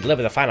 and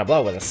deliver the final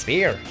blow with a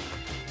spear.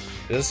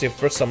 Is this your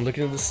first time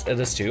looking at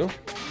this too?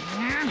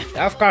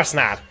 Of course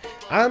not.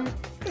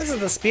 This is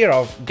the spear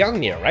of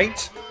Gungnir,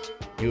 right?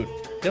 You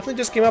definitely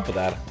just came up with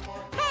that.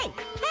 Hey!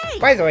 Hey!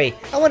 By the way,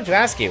 I wanted to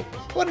ask you,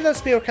 where did that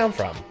spear come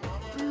from?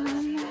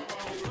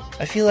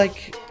 I feel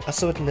like I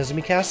saw it in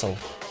Nezumi Castle.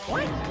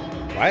 What?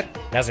 What?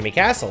 Nezumi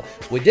Castle?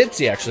 We did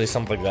see actually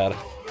something like that.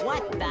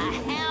 What the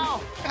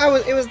hell? I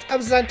was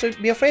designed to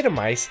be afraid of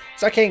mice,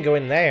 so I can't go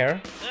in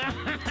there.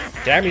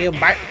 Damn you,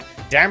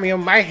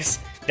 mice!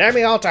 Damn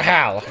you all to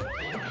hell!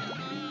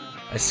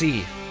 I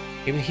see.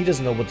 Even he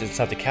doesn't know what's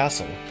inside the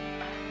castle.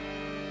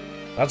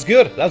 That's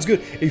good. That's good.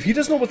 If he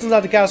doesn't know what's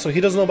inside the castle,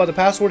 he doesn't know about the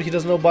password. He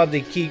doesn't know about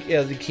the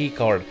key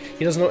card.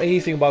 He doesn't know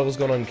anything about what's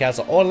going on in the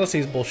castle, or unless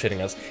he's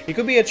bullshitting us. It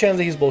could be a chance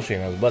that he's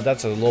bullshitting us, but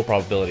that's a low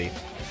probability.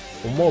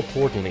 But more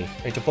importantly,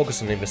 we need to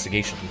focus on the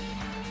investigation.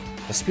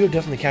 The spear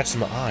definitely catches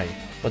my eye,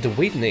 but the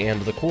weight in the end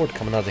of the cord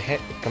coming out of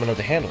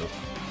the handle.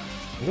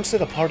 It looks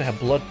like the part had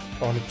blood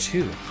on it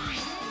too.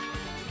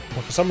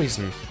 But for some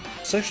reason,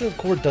 the section of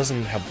the cord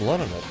doesn't have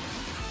blood on it.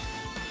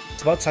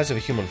 It's about the size of a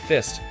human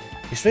fist.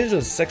 It's strange that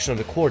the section of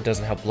the cord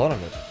doesn't have blood on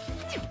it.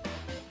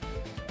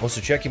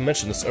 Also, Jackie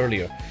mentioned this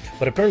earlier,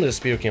 but apparently the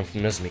spear came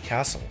from Nezumi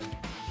Castle.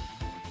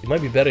 It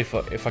might be better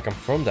if I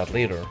confirm that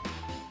later.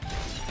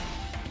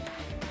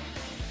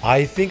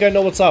 I think I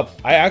know what's up.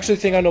 I actually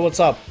think I know what's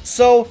up.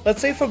 So,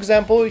 let's say for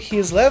example,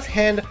 his left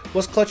hand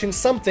was clutching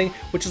something,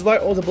 which is why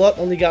all the blood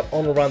only got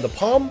on around the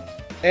palm,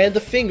 and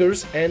the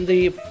fingers, and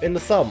the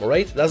thumb,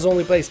 right? That's the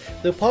only place.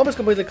 The palm is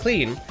completely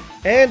clean,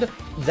 and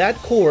that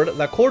cord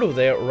over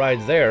there, right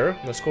there,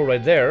 this cord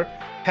right there,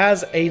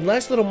 has a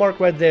nice little mark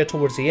right there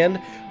towards the end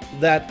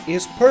that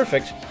is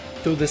perfect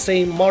to the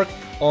same mark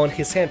on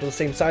his hand, to the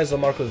same size of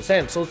the mark of his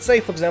hand. So let's say,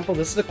 for example,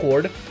 this is the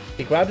cord.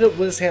 He grabbed it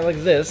with his hand like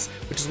this,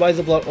 which is why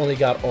the blood only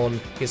got on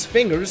his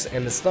fingers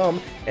and his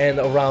thumb and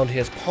around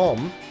his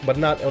palm, but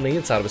not on the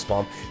inside of his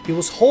palm. He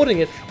was holding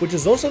it, which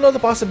is also another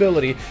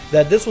possibility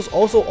that this was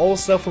also all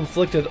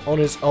self-inflicted on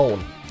his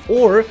own.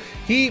 Or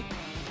he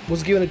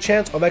was given a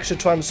chance of actually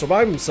trying to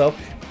survive himself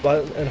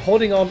and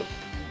holding on.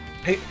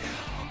 Hey,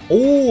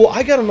 oh,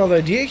 I got another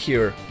idea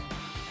here.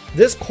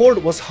 This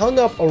cord was hung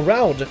up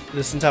around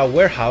this entire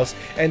warehouse,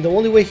 and the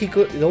only way he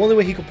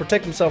could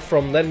protect himself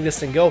from letting this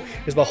thing go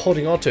is by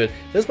holding onto it.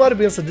 This might have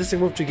been a sadistic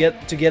move to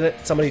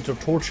get somebody to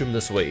torture him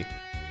this way.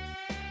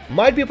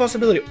 Might be a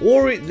possibility,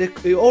 or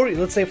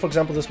let's say, for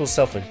example, this was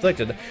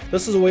self-inflicted.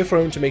 This is a way for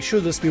him to make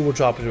sure the spear would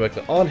drop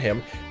directly on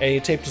him, and he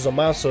taped his own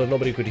mouth so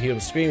nobody could hear him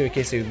screaming in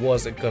case he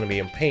was gonna be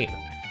in pain.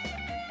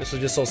 This is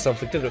just so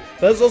self-inflicted,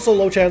 but there's also a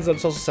low chance that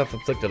it's also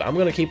self-inflicted. I'm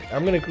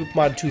gonna group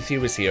my two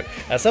theories here: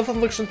 a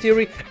self-infliction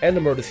theory and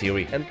a murder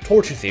theory and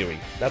torture theory.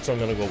 That's what I'm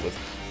gonna go with.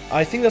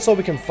 I think that's all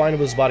we can find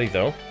with his body,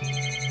 though.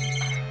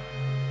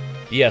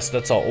 Yes,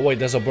 that's all. Oh wait,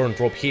 there's a burnt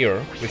rope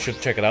here. We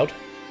should check it out.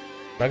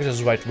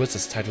 Nagito's right wrist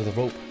is tied with a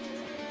rope.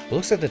 It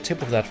looks like the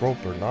tip of that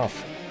rope burned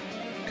off.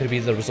 Could it be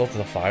the result of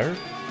the fire?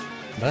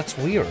 But that's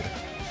weird.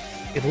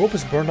 If the rope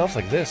is burned off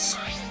like this,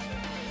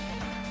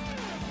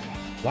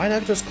 why are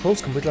Nagito's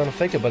clothes completely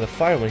unaffected by the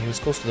fire when he was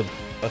close to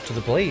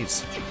the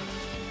blaze?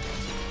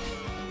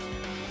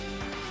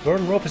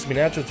 Burned rope has been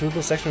added to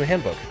the section of the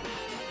handbook.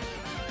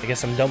 I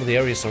guess I'm done with the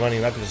area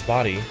surrounding Nagito's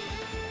body.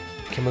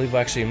 I can't believe I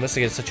actually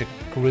investigated such a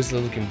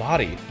grisly-looking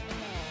body.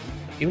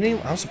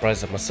 Even I'm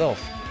surprised at myself.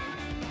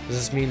 Does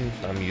this mean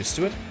I'm used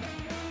to it?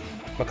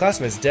 My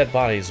classmate's dead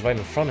body is right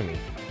in front of me,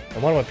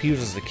 and one of my peers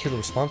is the killer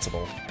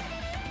responsible.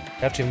 I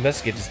have to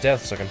investigate his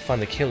death so I can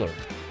find the killer.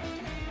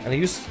 And am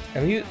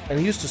I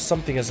used to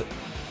something as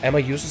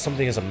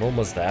abnormal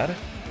as that?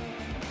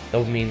 That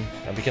would mean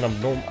I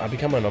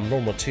become an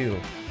abnormal too.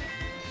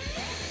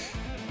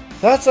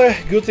 That's a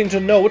good thing to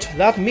note.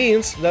 That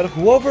means that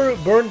whoever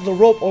burned the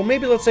rope, or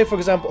maybe let's say, for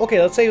example,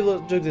 okay, let's say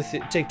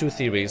take two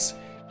theories.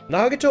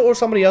 Nagito or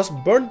somebody else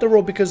burned the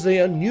rope because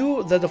they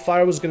knew that the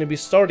fire was going to be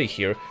started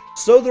here,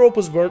 so the rope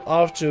was burnt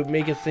off to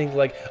make it think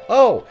like,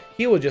 oh,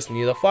 he was just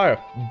near the fire,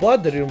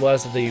 but they didn't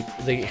realize that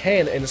the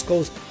hand and his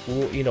clothes,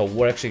 you know,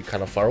 were actually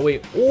kind of far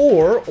away,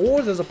 or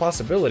there's a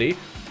possibility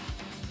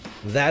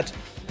that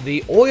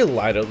the oil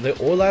lighter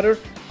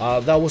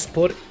that was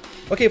put.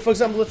 Okay, for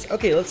example, let's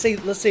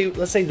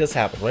say this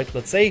happened, right?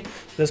 Let's say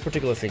this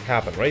particular thing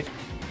happened, right?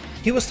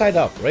 He was tied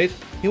up, right?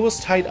 He was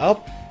tied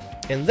up,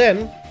 and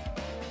then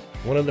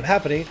what ended up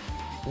happening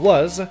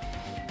was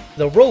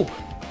the rope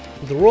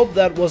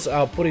that was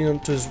putting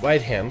into his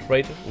right hand,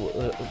 right,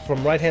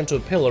 from right hand to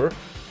a pillar,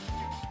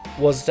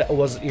 was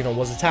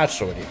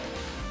attached already.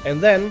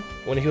 And then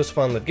when he was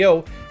finally let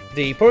go,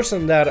 the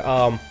person that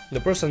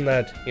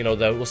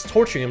that was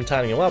torturing him,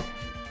 tying him up,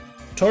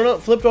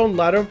 flipped on the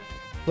ladder.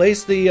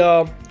 Place the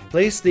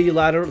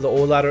ladder, the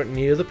oil ladder,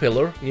 near the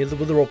pillar, where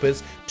the rope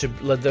is, to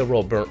let the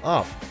rope burn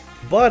off.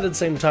 But at the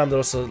same time, there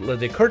was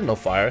a curtain of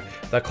fire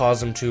that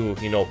caused him to,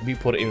 be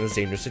put in this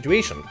dangerous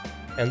situation.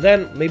 And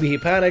then maybe he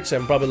panics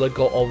and probably let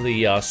go of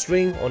the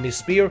string on his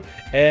spear,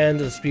 and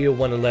the spear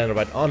went and landed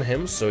right on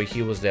him, so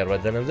he was dead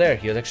right then and there.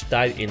 He had actually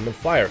died in the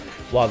fire,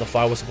 while the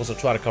fire was supposed to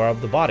try to cover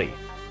up the body.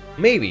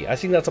 Maybe. I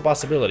think that's a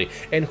possibility.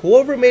 And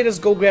whoever made us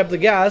go grab the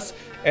gas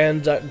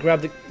and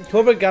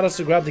whoever got us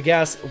to grab the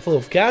gas full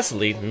of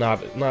gasoline,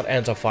 not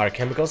anti-fire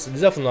chemicals.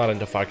 It's definitely not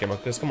anti-fire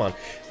chemicals. Come on,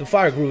 the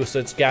fire grew, so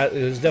it's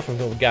definitely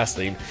full of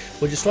gasoline.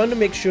 We're just trying to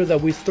make sure that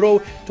we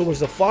throw towards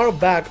the far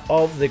back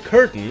of the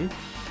curtain.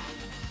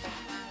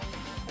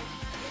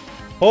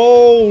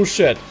 Oh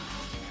shit!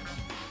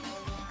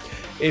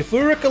 If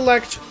we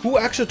recollect who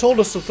actually told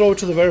us to throw it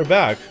to the very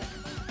back.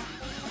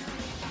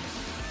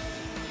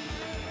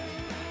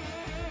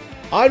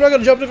 I'm not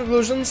gonna jump to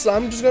conclusions.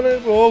 I'm just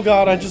gonna. Oh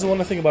god, I just want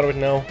to think about it right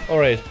now. All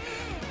right.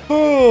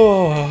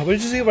 Oh, but you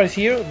see right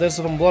here, there's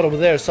some blood over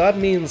there. So that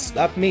means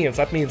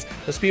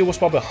the spear was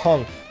probably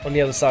hung on the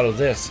other side of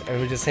this,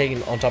 and we're just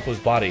hanging on top of his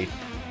body.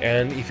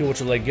 And if you were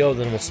to let go,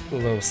 then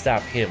we'll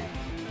stab him.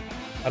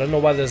 I don't know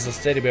why there's a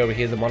teddy bear over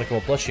here, the Monocle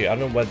plushie. I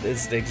don't know what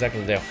it's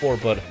exactly there for,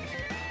 but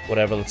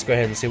whatever. Let's go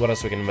ahead and see what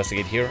else we can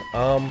investigate here.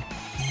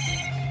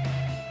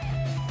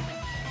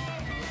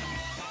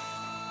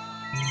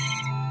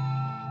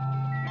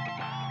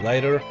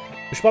 Later.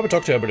 We should probably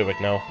talk to everybody right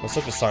now. Let's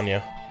talk to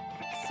Sonia.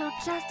 So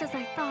just as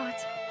I thought.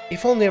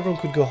 If only everyone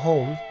could go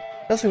home.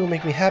 Nothing will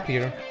make me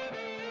happier.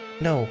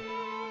 No.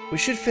 We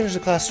should finish the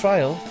class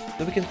trial,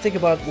 then we can think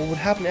about what would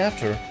happen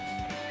after.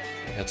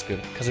 Okay, that's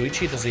good.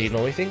 Kazuichi, does he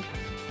know anything?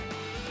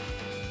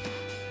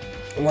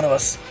 One of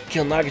us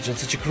killed Nagito in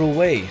such a cruel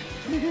way.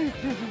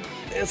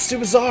 It's too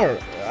bizarre.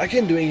 I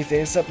can't do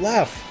anything except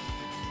laugh.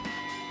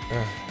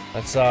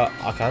 That's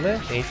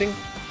Akane? Anything?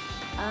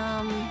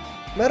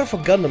 Matter for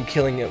Gundam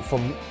killing it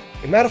from.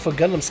 It matter for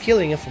Gundam's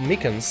killing it from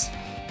Mikan's,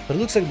 but it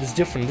looks like it's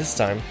different this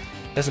time.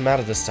 Doesn't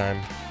matter this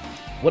time.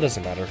 What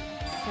doesn't matter?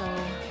 So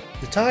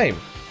the time.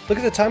 Look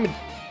at the time.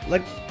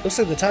 Looks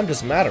like the time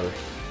doesn't matter.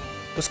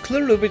 It was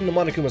clearly written in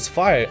Monokuma's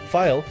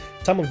file.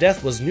 Time of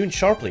death was noon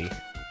sharply.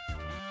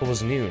 It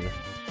was noon.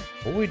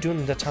 What were we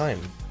doing at that time?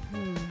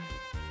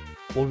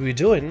 What were we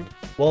doing?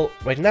 Well,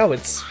 right now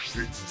it's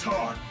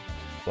time.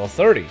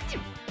 12:30.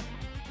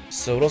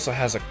 So it also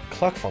has a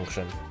clock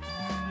function.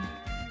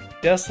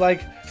 Just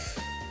like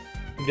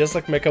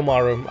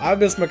Mekamaru. I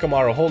miss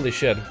Mekamaru, holy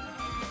shit.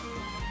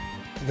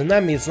 Then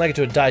that means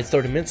Nagito died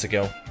 30 minutes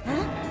ago.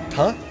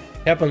 Huh?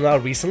 Happened now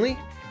recently?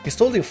 He's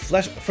totally a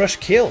fresh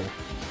kill.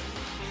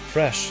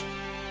 Fresh.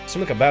 Seems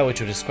like a bad way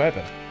to describe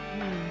it.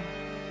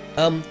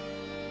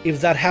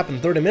 If that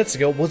happened 30 minutes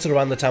ago, was it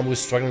around the time we were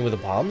struggling with the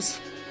bombs?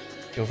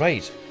 You're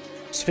right.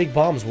 Those fake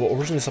bombs were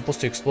originally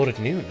supposed to explode at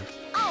noon.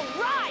 All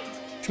right.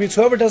 Which means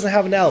whoever doesn't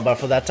have an alibi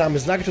for that time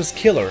is Nagito's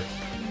killer.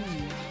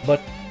 But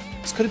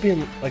this could have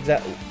been like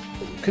that.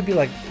 Could be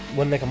like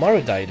when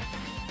Nekomaru died.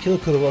 Killer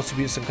could have also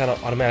been some kind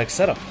of automatic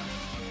setup.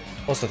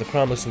 Also, the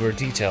crime looks very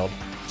detailed,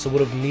 so would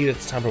have needed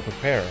time to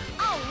prepare.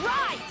 All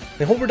right.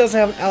 And Hoover doesn't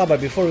have an alibi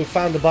before we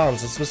found the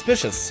bombs. It's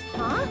suspicious.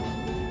 Huh?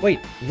 Wait,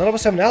 none of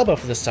us have an alibi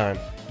for this time.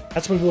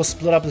 That's when we'll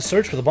split up the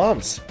search for the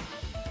bombs.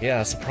 Yeah,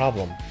 that's the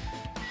problem.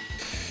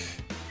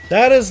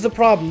 That is the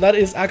problem. That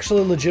is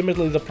actually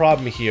legitimately the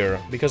problem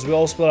here. Because we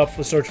all split up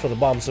for search for the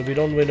bombs, so we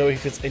don't really know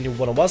if it's any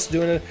one of us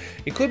doing it.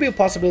 It could be a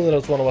possibility that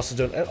it's one of us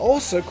doing it. And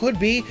also, it could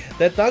be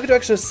that Nagito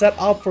actually set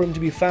up for him to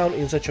be found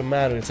in such a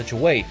manner, in such a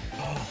way.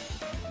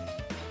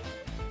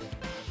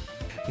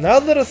 Now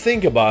that I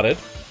think about it,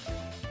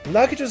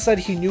 Nagito said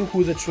he knew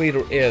who the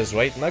traitor is,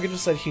 right? Nagito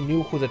said he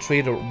knew who the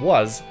traitor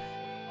was.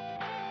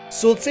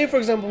 So let's say, for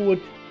example, we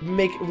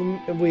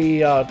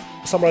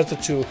summarize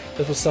it to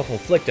this was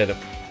self-inflicted.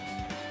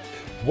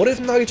 What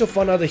if Nagito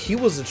found out that he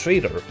was the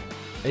traitor,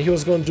 and he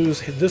was going to do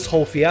this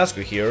whole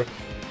fiasco here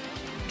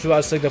to try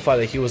to signify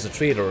that he was the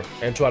traitor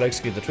and try to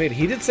execute the traitor?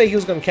 He did say he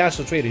was going to catch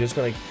the traitor. He was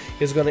going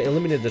to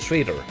eliminate the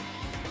traitor.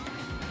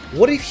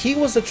 What if he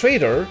was the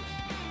traitor,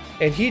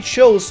 and he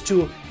chose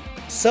to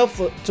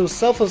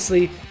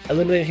selflessly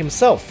eliminate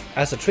himself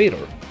as a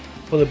traitor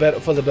for the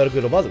better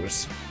good of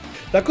others?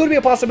 That could be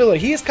a possibility.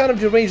 He is kind of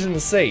deranged and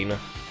insane,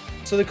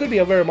 so there could be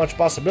a very much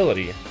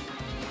possibility.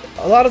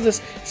 A lot of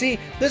this, see,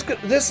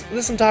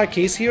 this entire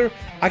case here,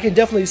 I can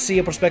definitely see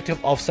a perspective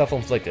of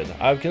self-inflicted.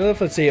 I can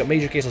definitely see a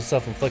major case of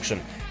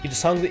self-infliction. He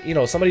just hung,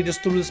 somebody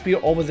just threw the spear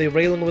over the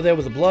railing over there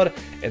with the blood,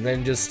 and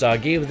then just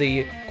gave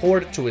the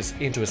cord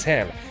into his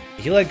hand.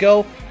 If he let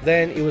go,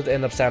 then it would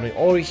end up stabbing,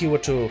 or he were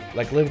to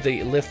like lift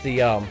the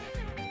hand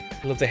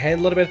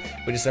a little bit,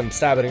 we just end up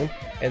stabbing him,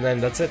 and then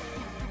that's it.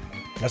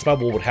 That's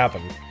probably what would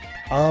happen.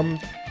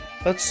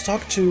 Let's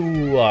talk to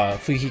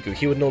Fuihiku.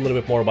 He would know a little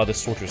bit more about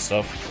this torture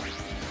stuff.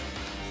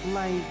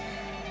 Like...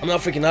 I'm not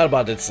freaking out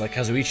about it like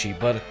Kazuichi,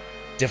 but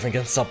definitely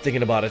can't stop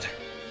thinking about it.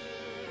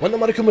 When the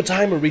Monokuma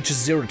timer reaches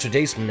 0 2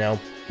 days from now,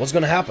 what's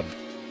gonna happen?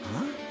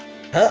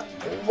 Huh?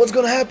 What's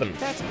gonna happen?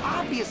 That's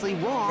obviously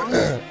wrong.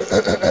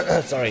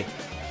 Sorry.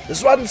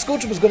 This rotten school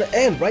trip is gonna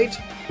end, right?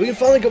 We can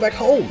finally go back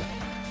home.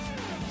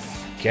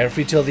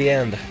 Carefree till the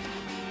end.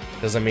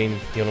 Does that mean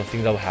you don't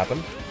think that will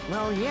happen?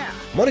 Well, yeah.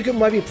 Monokuma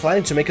might be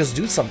planning to make us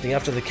do something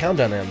after the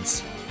countdown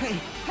ends. Hey,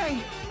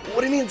 hey!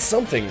 What do you mean,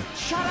 something?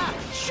 Shut up!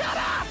 Shut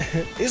up!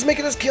 He's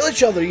making us kill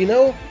each other, you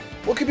know?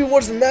 What could be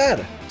worse than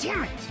that?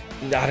 Damn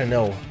it! I don't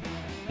know.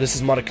 This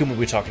is Monokuma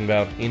we're talking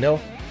about, you know?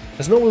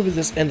 There's no way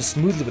this ends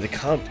smoothly with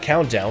a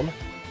countdown.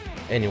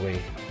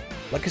 Anyway,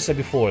 like I said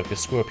before, if we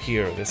screw up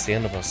here, that's the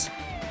end of us.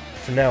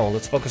 For now,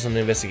 let's focus on the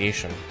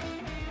investigation.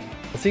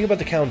 We'll think about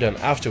the countdown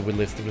after we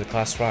live through the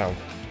class trial.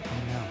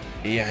 I know.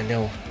 Yeah, I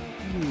know.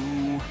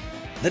 Ooh.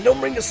 Then don't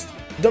bring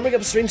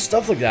up strange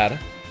stuff like that.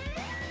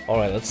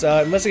 Alright, let's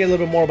investigate a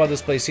little bit more about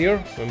this place here.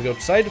 When we go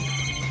outside.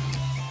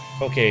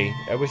 Okay,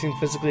 everything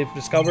physically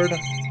discovered.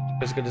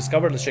 Let's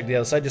check the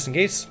other side just in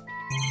case.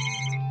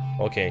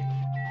 Okay.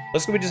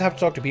 Let's go, we just have to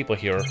talk to people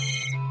here.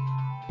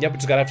 Yep, we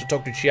just gotta have to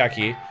talk to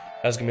Chiaki.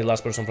 That's gonna be the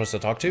last person for us to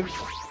talk to.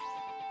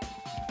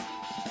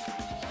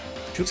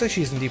 She looks like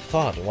she's in deep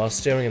thought while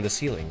staring at the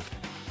ceiling.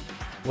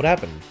 What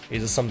happened?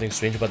 Is there something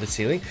strange about the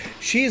ceiling?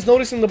 She's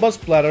noticing the blood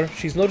splatter.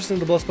 She's noticing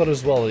the blood splatter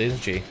as well, isn't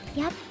she?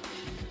 Yep.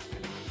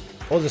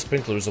 Or the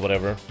sprinklers or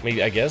whatever.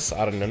 Maybe, I guess.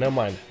 I don't know. Never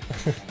mind.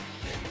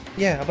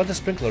 Yeah, about the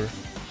sprinkler.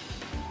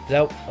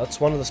 That's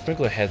one of the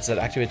sprinkler heads that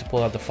activate to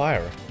pull out the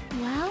fire.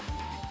 Well?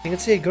 You can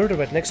see a girder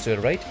right next to it,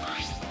 right?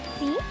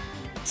 See?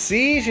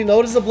 See? She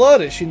noticed the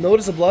blood. She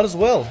noticed the blood as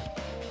well.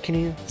 Can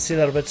you see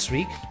that red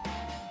streak?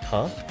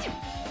 Huh?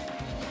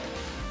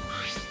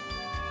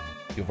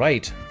 You're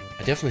right.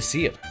 I definitely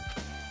see it.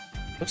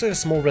 Looks like a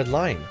small red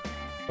line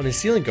on the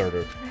ceiling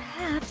girder.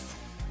 Perhaps.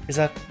 Is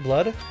that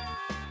blood?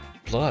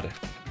 Blood.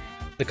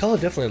 The color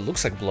definitely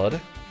looks like blood,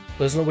 but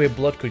there's no way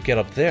blood could get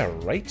up there,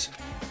 right?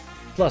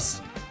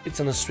 Plus,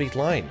 it's in a straight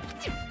line.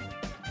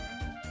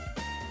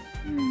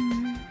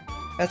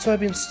 That's what I've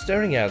been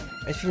staring at.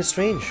 I think it's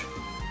strange.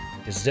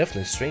 It's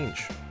definitely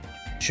strange.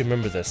 You should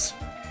remember this.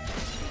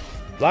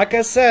 Like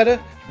I said,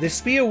 the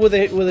spear with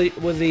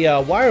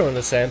the wire on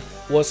the end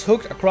was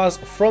hooked across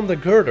from the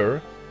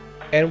girder,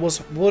 and was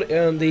put,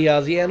 and the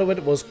end of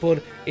it was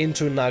put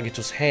into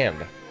Nagito's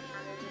hand.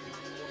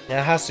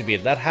 That has to be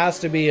it. That has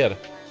to be it.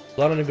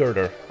 Blood on the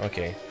girder.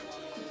 Okay.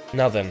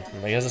 Now then,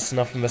 I guess that's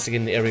enough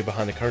investigating the area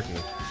behind the curtain.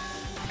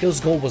 The killer's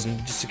goal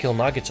wasn't just to kill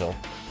Nagito.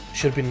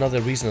 Should have been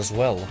another reason as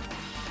well.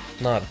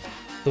 If not,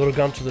 they wouldn't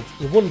gone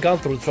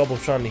through the trouble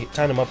of trying to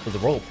tie him up with a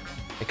rope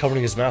and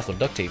covering his mouth with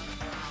duct tape.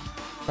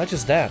 Not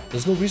just that,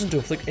 there's no reason to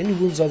inflict any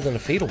wounds other than a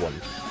fatal one.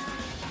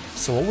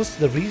 So what was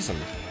the reason?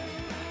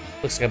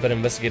 Looks like I better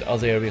investigate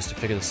other areas to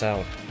figure this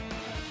out.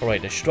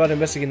 Alright, I should try to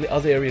investigate the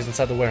other areas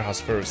inside the warehouse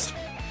first.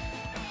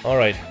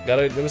 Alright,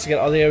 gotta investigate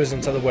other areas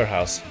inside the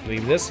warehouse.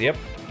 Leave this, yep.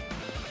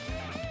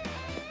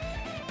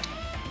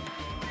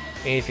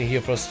 Anything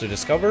here for us to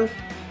discover?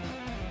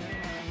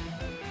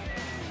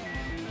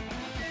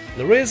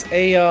 There is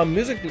a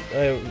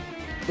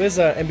there's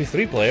a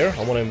MP3 player. I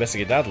want to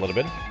investigate that a little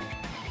bit.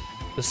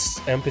 This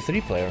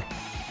MP3 player.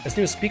 There's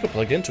no speaker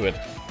plugged into it.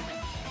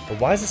 But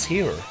why is this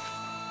here?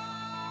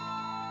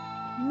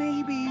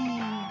 Maybe.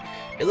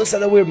 It looks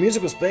like that weird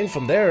music was playing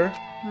from there.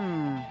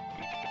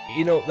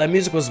 You know, that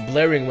music was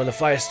blaring when the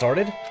fire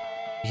started?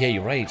 Yeah,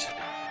 you're right.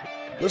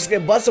 Looks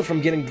like it busted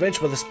from getting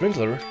drenched by the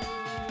sprinkler.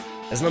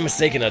 There's no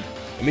mistaking it.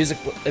 The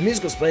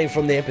music was playing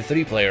from the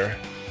MP3 player.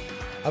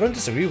 I don't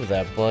disagree with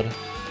that, but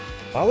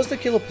why was the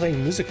killer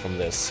playing music from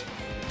this?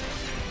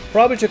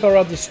 Probably to cover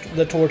up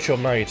the torture of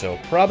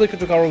Nagito. Probably to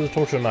cover up the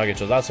torture of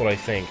Nagito, that's what I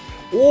think.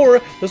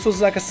 Or, this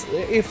was like a,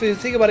 if you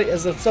think about it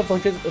as a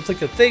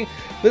self-inflicted thing,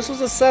 this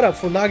was a setup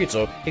for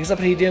Nagito,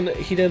 except he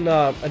didn't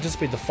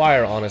anticipate the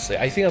fire, honestly.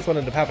 I think that's what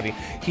ended up happening.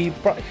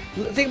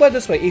 Think about it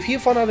this way, if he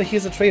found out that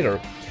he's a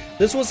traitor,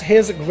 this was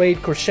his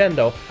great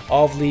crescendo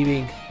of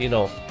leaving, you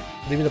know,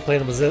 leaving the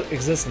plane of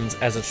existence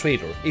as a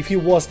traitor, if he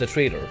was the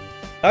traitor.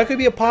 That could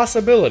be a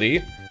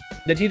possibility,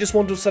 that he just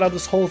wanted to set up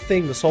this whole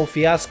thing, this whole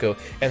fiasco,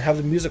 and have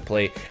the music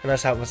play, and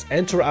that's how us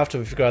enter after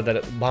we figure out that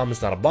a bomb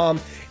is not a bomb,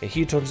 and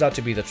he turns out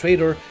to be the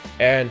traitor,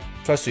 and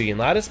tries to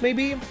unite us,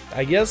 maybe?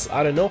 I guess?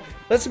 I don't know.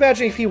 Let's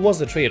imagine if he was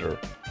the traitor.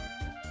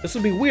 This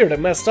would be weird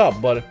and messed up,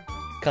 but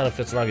kind of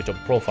fits Nagito's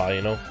profile,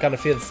 you know? Kind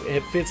of fits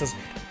his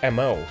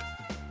MO.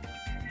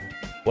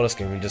 What else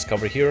can we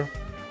discover here?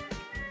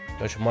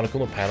 Bunch of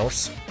Monokuma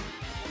panels.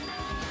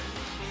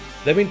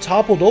 They've been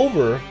toppled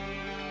over.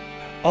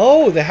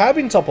 Oh, they have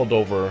been toppled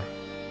over.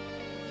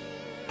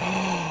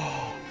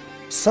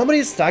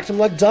 Somebody stacked them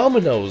like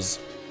dominoes.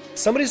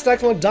 Somebody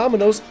stacked them like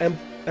dominoes and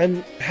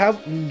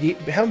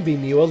haven't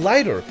been near a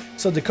lighter,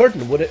 so the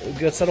curtain would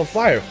get set on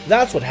fire.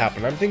 That's what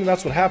happened. I'm thinking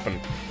that's what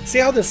happened. See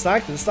how they're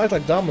stacked? They're stacked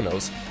like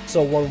dominoes.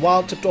 So one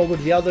wall tipped over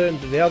the other,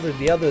 and the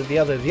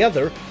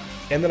other,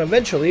 and then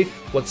eventually,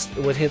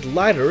 what hit the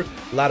lighter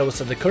would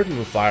set the curtain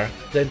on fire.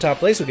 The entire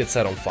place would get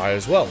set on fire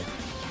as well.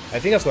 I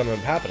think that's what ended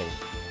up happening.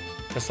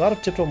 There's a lot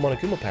of tipped over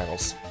Monokuma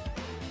panels.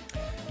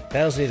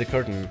 Panels near the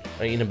curtain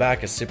in the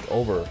back is tipped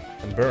over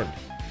and burned.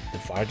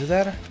 Did fire do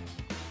that?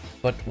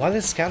 But why did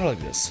it scatter like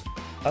this?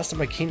 Last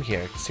time I came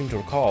here, I seem to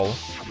recall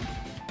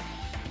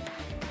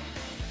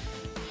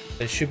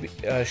it should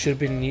have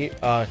been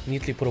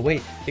neatly put away.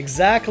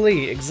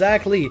 Exactly.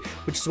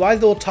 Which is why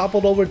they all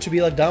toppled over to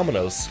be like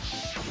dominoes.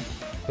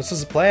 This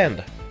was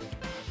planned.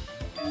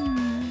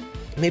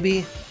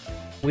 Maybe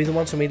we the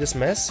ones who made this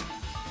mess?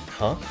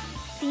 Huh?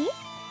 See?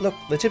 Look,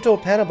 the tipped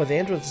over panel by the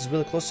entrance is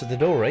really close to the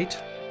door, right?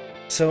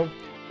 So,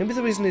 maybe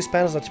the reason these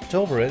panels are tipped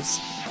over is...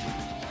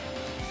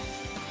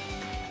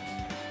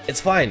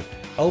 It's fine.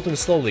 I'll open it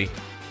slowly.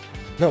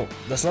 No,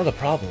 that's not a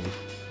problem.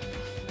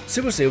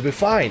 Seriously, it'll be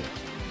fine.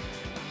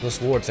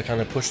 Those words that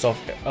kind of brushed off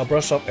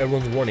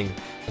everyone's warning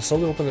and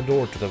slowly opened the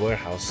door to the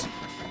warehouse.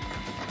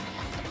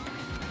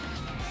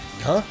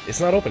 Huh? It's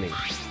not opening.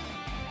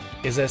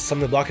 Is there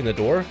something blocking the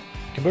door?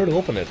 I can barely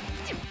open it.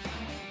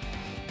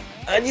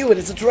 I knew it,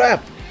 it's a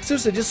trap!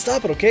 Seriously, just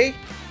stop it, okay?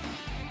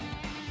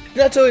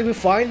 Did I tell you it'll be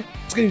fine?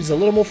 It's gonna use a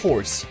little more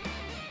force.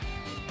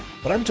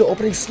 But I'm to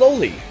opening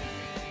slowly.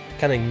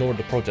 Kinda ignored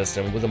the protest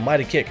and with a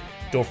mighty kick,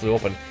 the door flew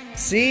open.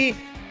 See?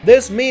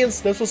 This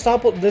means this was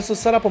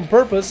set up on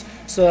purpose,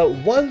 so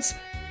that once...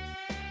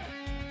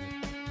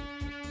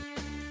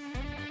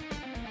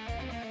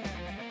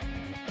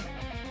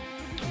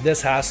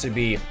 This has to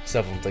be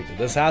self-inflicted.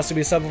 This has to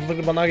be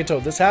self-inflicted by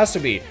Nagito. This has to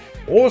be.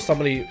 Or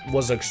somebody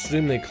was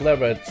extremely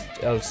clever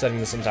at setting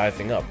this entire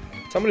thing up.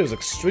 Somebody was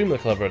extremely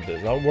clever at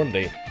this, weren't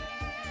they?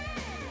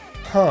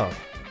 Huh.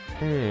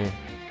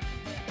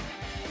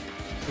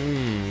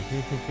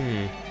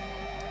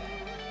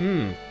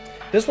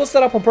 This was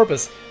set up on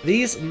purpose.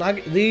 These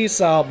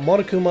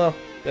Monokuma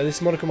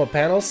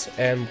panels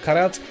and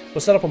cutouts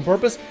were set up on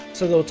purpose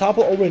so they'll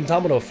topple over in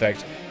domino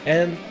effect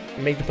and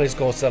make the place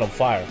go set on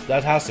fire.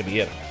 That has to be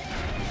it.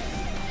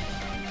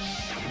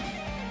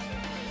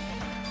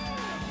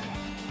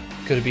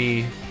 Could it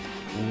be...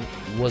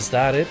 was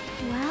that it?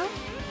 Well?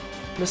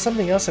 There's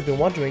something else I've been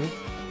wondering.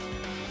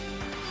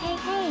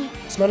 Hey.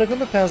 These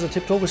Monokuma panels are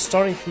tipped over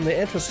starting from the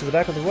entrance to the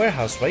back of the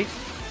warehouse, right?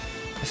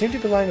 They seem to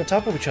be lying on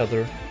top of each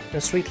other in a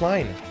straight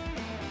line.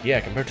 Yeah,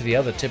 compared to the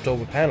other tipped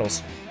over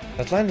panels,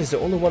 that line is the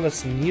only one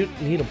that's neat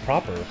and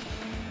proper.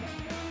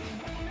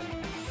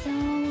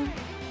 So...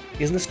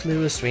 Isn't this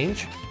clearly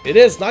strange? It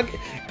is!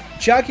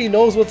 Jackie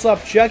knows what's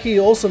up!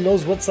 Jackie also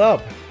knows what's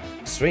up!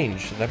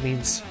 Strange. That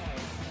means...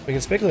 we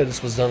can speculate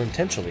this was done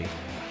intentionally.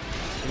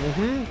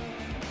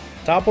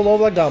 Toppled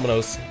over like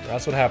dominoes.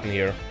 That's what happened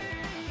here.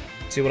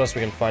 Let's see what else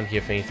we can find here,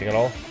 if anything at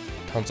all.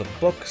 Tons of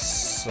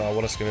books.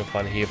 What else can we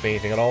find here, if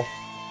anything at all?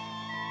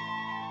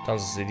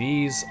 Tons of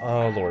CDs.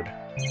 Oh, Lord.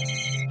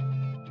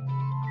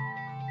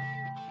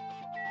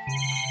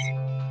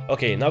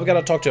 Okay, now we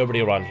gotta talk to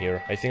everybody around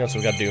here. I think that's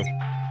what we gotta do.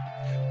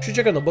 We should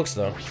check on the books,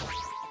 though.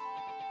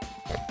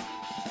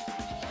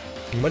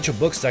 A bunch of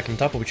books stacked on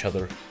top of each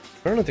other.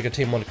 Apparently they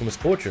contain Monokuma's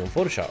poetry and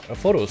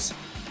photos.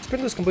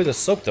 Sprinklers completely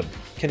soaked them.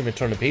 Can't even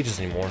turn the pages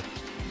anymore.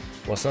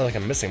 Well, it's not like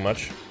I'm missing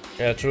much.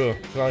 Yeah, true.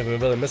 It's not like we're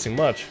really missing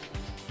much.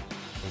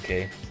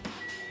 okay.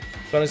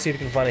 Trying to see if we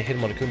can find a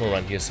hidden Monokuma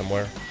around here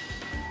somewhere.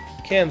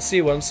 Can't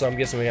see one, so I'm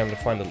guessing we have to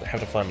find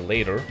it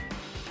later.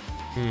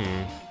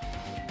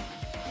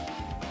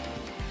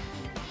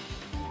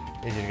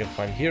 Anything we can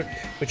find here?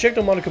 We checked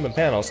the Monokuma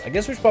panels. I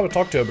guess we should probably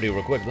talk to everybody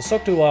real quick. Let's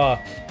talk to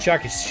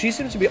Chiaki. She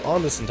seems to be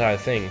on this entire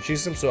thing. She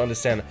seems to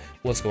understand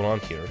what's going on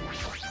here.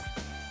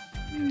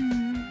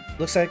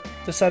 Looks like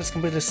the site is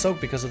completely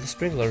soaked because of the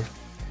sprinkler.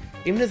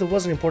 Even if there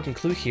was an important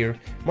clue here,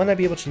 might not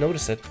be able to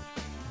notice it.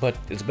 But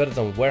it's better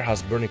than a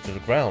warehouse burning to the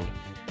ground.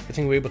 I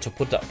think we were able to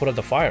put out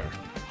the fire.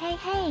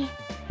 Hey.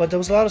 But there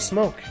was a lot of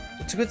smoke.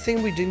 It's a good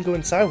thing we didn't go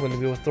inside when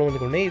we were throwing the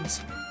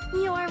grenades.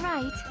 You are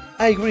right.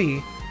 I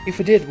agree. If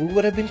we did, we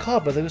would have been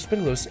caught by the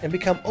sprinklers and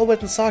become all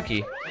wet and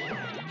soggy.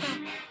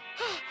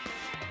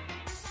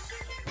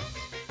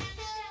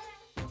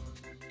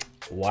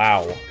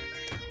 Wow.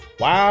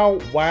 Wow.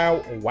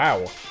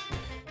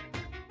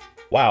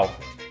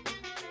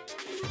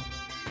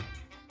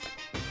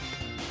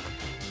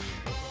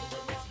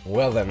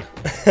 Well then.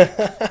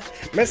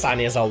 Miss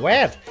Anya's all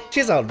wet.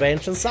 She's all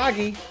drenched and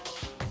soggy.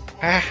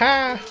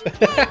 Haha.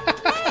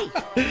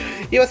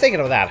 You were thinking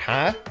of that,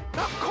 huh?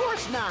 Of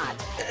course not.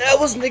 I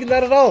wasn't thinking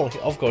that at all.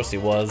 Of course he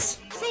was.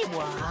 Say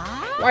what?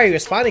 Why are you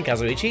responding,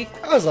 Kazuichi?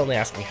 I was only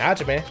asking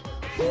Hajime.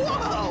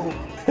 Whoa.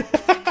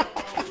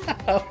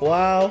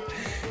 Wow.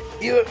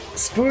 You're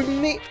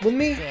screwing with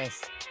me?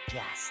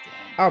 Disgusting.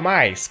 Oh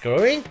my,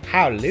 screwing?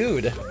 How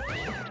lewd.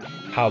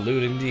 How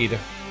lewd indeed.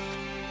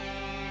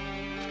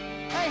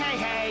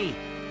 Hey.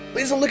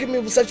 Please don't look at me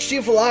with such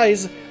cheerful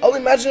eyes. I'll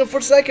imagine it for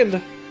a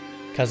second.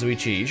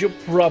 Kazuichi, you should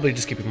probably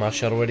just keep your mouth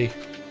shut already.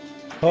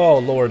 Oh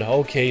lord,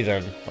 okay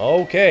then.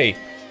 Okay.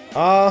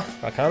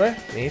 Akane?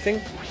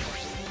 Anything?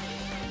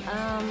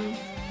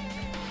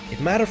 It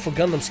mattered for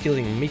Gundam's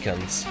killing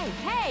Mikans.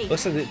 Hey.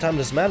 Looks like the time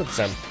doesn't matter to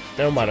them.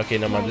 Never mind, okay,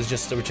 never mind. Let's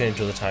just return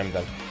to the time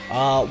then.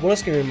 What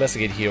else can we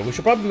investigate here? We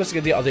should probably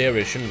investigate the other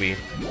areas, shouldn't we?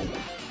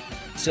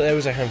 Still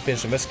areas I haven't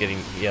finished investigating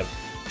yet.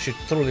 We should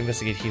thoroughly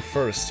investigate here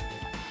first.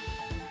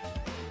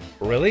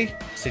 Really?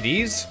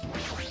 CDs?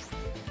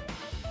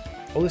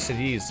 Only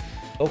CDs.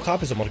 All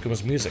copies of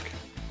Monokuma's music.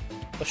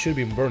 That should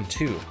have been burned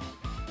too.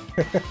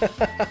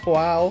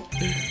 Wow.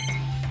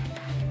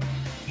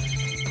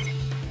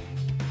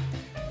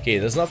 Okay,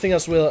 there's nothing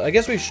else. I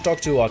guess we should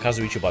talk to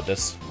Kazuichi about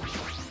this.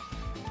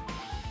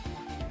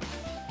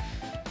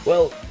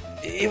 Well,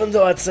 even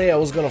though I'd say I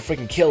was gonna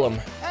freaking kill him,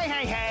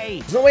 Hey.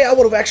 there's no way I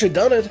would have actually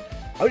done it.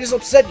 I was just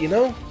upset, you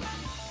know?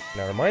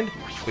 Never mind.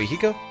 Wait,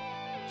 Hiko?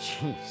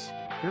 Jeez,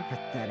 you're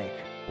pathetic.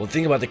 Well,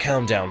 think about the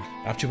countdown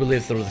after we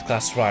live through the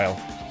class trial.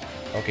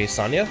 Okay,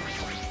 Sanya?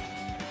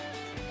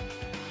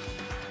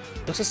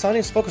 Looks like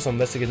Sanya's focused on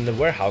investigating the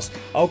warehouse.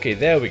 Okay,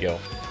 there we go.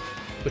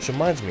 Which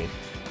reminds me,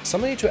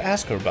 something I need to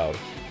ask her about.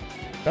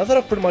 Now that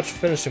I've pretty much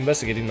finished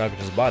investigating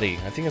Nagito's body,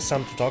 I think it's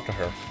time to talk to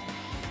her.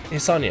 Hey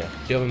Sanya,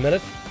 do you have a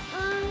minute?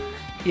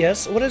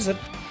 Yes, what is it?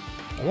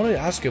 I wanted to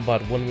ask you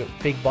about when the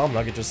fake bomb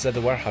Nagito said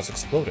the warehouse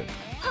exploded.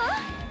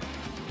 Huh?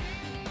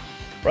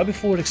 Right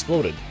before it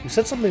exploded, you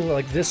said something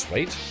like this,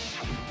 right?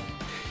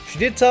 She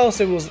did tell us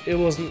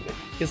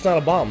it's not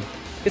a bomb.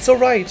 It's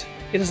alright,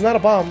 it is not a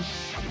bomb.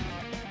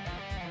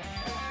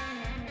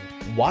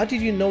 Why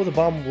did you know the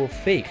bomb were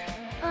fake?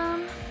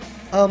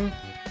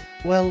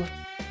 Well,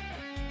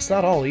 it's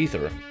not all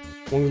either.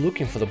 When we were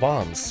looking for the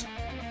bombs,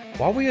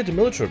 why were you at the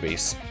military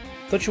base?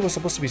 Thought you were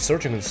supposed to be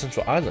searching on the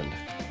central island.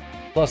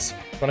 Plus,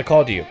 when I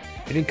called you,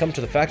 you didn't come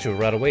to the factory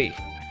right away.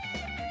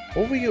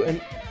 Where were you and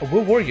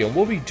what were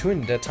you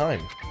doing at that time?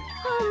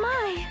 Oh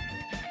my!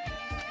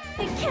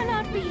 It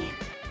cannot be.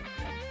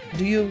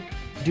 Do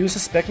you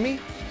suspect me?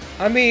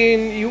 I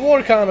mean, you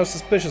were kind of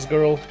suspicious,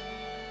 girl.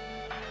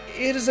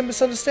 It is a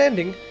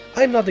misunderstanding.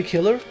 I'm not the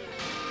killer.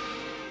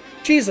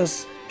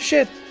 Jesus,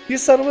 shit, you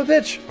son of a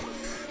bitch.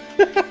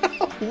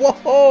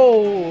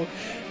 Whoa!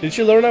 Did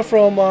you learn that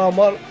from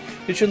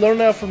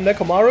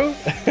Nekomaru?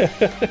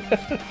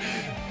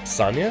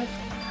 Sanya?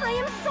 I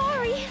am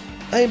sorry.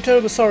 I am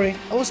terribly sorry.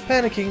 I was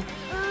panicking.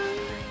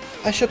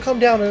 I shall come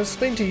down and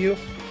explain to you.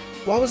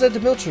 While I was at the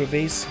military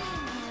base,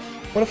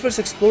 when I first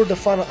explored the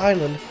final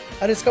island,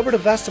 I discovered a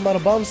vast amount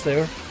of bombs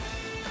there.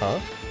 Huh?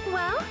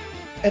 Well?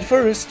 At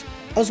first,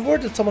 I was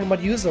worried that someone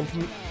might use them for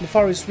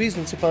nefarious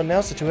reasons if I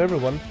announced it to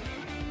everyone,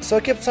 so I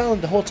kept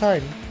silent the whole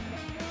time.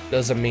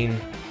 Does that mean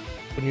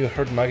when you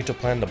heard Nagito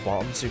plan the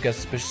bombs, you got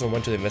suspicious and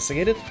went to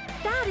investigate it?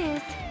 That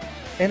is...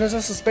 And as I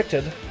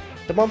suspected,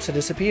 the bombs had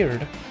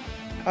disappeared.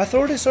 I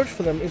thoroughly searched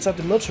for them inside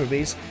the military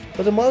base,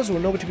 but the bombs were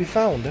nowhere to be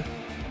found.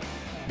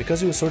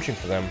 Because you were searching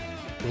for them,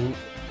 you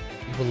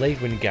were late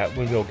when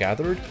we all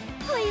gathered,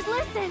 Please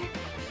listen.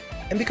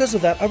 and because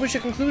of that, I reached a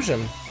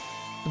conclusion.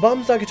 The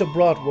bombs Nagito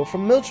brought were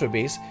from military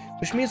base,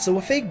 which means they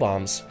were fake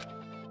bombs.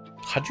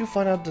 How'd you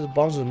find out that the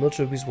bombs in the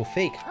military base were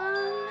fake?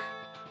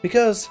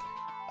 Because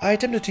I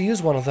attempted to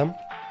use one of them.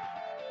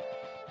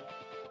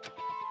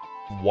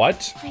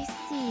 What? I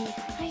see.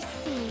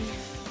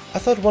 I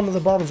thought one of the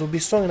bombs would be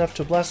strong enough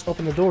to blast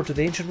open the door to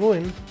the ancient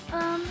ruin.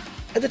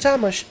 At the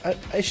time, I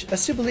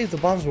still believed the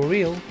bombs were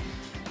real.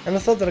 and I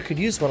thought that I could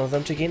use one of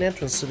them to gain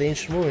entrance to the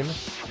ancient ruin.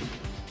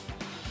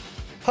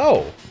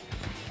 How?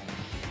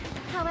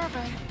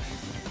 However,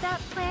 that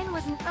plan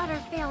was an utter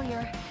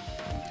failure.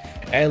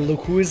 And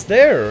look who is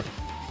there!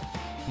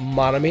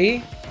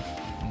 Monami?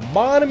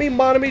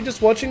 Monami,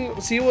 just watching,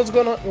 see what's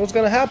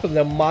gonna happen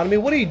there. Monami,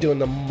 what are you doing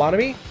there,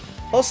 Monami?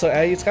 Also,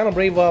 it's kind of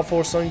brave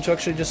for Sony to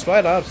actually just try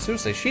it out.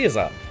 Seriously, she's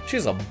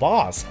a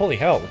boss. Holy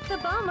hell. The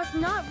bomb was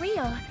not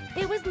real.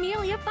 It was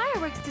merely a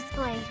fireworks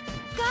display.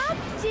 God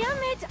damn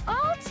it,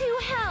 all to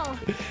hell!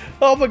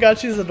 Oh my god,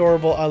 she's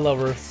adorable. I love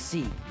her.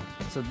 See,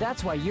 so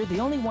that's why you're the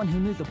only one who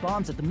knew the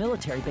bombs at the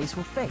military base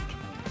were fake.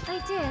 I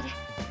did.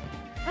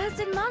 As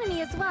did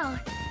Monami as well.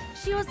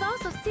 She was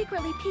also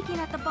secretly peeking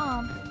at the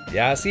bomb.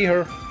 Yeah, I see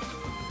her.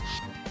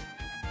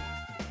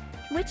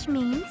 Which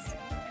means...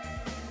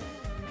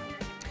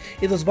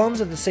 If those bombs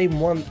are the same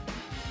ones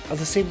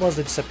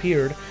that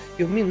disappeared,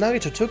 it would mean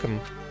Nagito took them.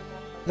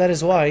 That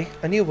is why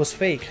I knew it was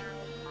fake.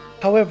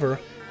 However,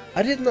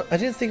 I didn't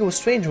think it was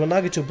strange when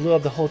Nagito blew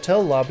up the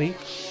hotel lobby.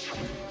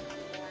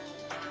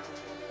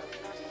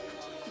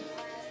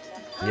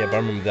 Yeah, but I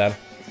remember that.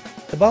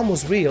 The bomb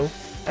was real.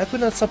 I could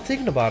not stop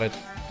thinking about it.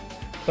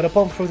 But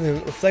upon further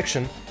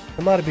reflection,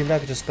 it might have been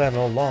Nagito's plan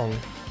all along.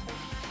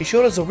 He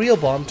showed us a real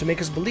bomb to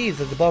make us believe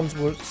that the bombs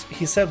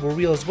he said were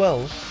real as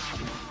well.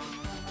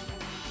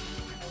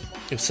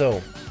 If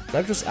so,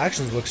 Nagito's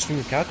actions were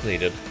extremely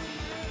calculated.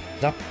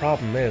 That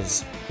problem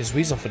is his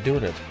reason for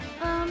doing it.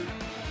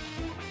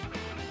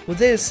 With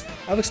this,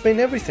 I've explained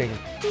everything.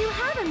 Do you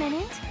have a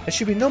minute? There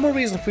should be no more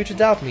reason for you to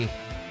doubt me.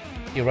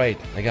 You're right,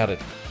 I got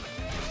it.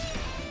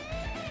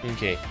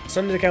 Okay,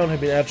 Sunday's account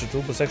had been added to the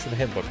Open section of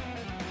the handbook.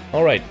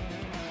 Alright,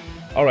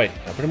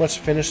 I pretty much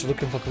finished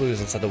looking for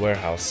clues inside the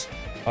warehouse.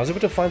 I was able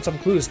to find some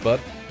clues, but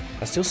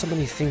there's still so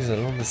many things that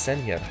I don't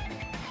understand yet.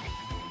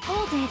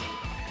 Hold it.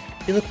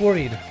 You look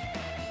worried.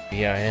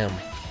 Yeah, I am.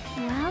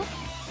 Well?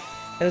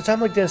 At a time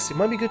like this, it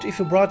might be good if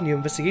you broaden your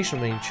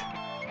investigation range.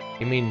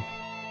 You mean,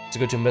 it's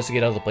good to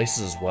investigate other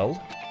places as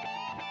well?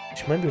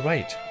 She might be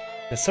right.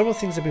 There's several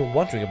things I've been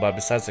wondering about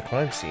besides the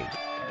crime scene.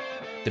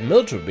 The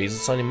military base that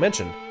Sonny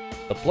mentioned,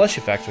 the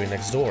plushie factory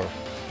next door,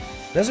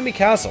 Nezumi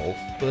Castle,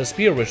 where the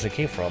spear originally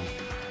came from,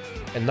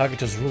 and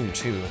Nagito's room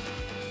too.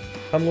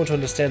 If I'm going to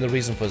understand the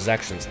reason for his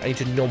actions, I need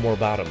to know more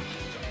about him.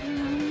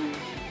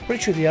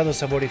 Pretty sure the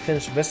others have already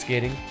finished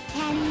investigating.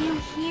 Can you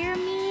hear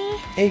me?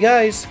 Hey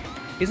guys,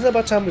 isn't it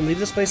about time we leave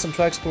this place and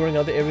try exploring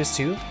other areas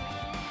too?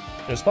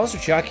 In response to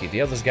Chiaki,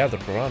 the others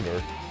gathered around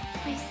her.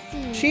 I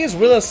see. She is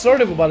really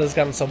assertive about this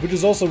kind of stuff, which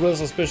is also really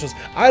suspicious.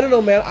 I don't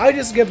know, man. I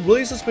just get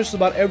really suspicious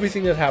about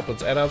everything that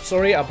happens, and I'm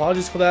sorry. I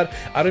apologize for that.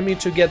 I don't mean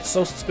to get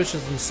so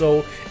suspicious and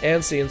so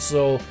antsy and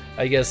so,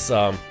 I guess,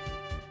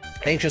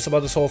 anxious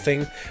about this whole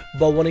thing.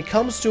 But when it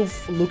comes to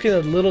looking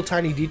at little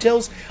tiny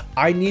details,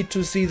 I need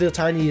to see the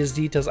tiniest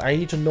details. I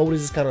need to notice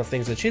these kind of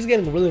things, and she's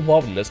getting really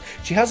involved in this.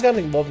 She has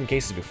gotten involved in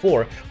cases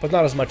before, but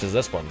not as much as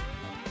this one.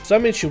 So I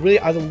mean, she really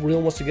either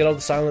really wants to get out of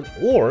the silent,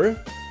 or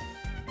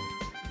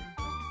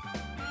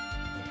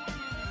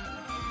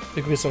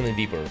there could be something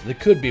deeper. There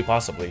could be,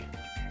 possibly.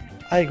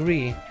 I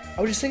agree.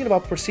 I was just thinking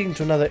about proceeding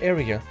to another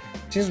area.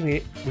 Seems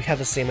we had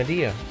the same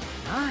idea.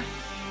 Huh?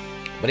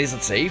 But is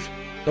it safe?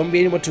 Don't be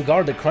anyone to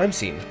guard the crime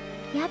scene.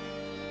 Yep.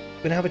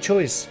 We don't have a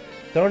choice.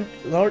 There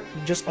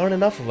just aren't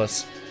enough of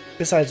us.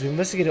 Besides, we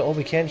investigated all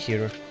we can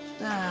here.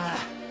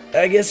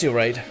 I guess you're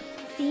right.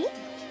 See?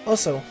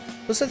 Also,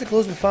 looks like the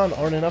clothes we found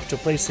aren't enough to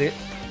piece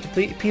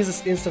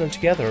this incident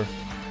together.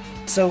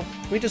 So,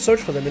 we need to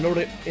search for them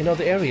in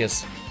other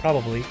areas,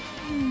 probably.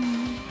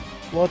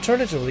 Well,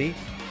 alternatively,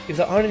 if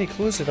there aren't any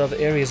clues in other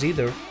areas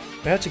either,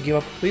 we have to give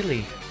up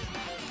completely.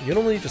 You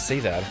don't need to say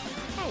that.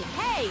 Hey,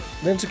 hey!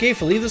 Then it's okay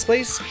if we leave this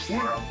place?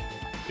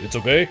 It's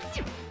okay.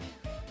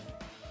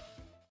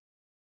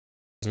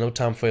 There's no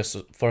time for us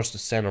to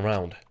stand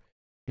around.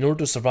 In order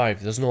to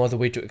survive, there's no other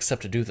way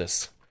except to do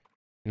this.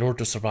 In order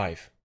to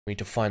survive, we need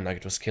to find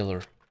Nagito's killer.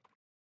 If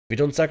we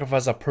don't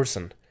sacrifice that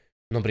person,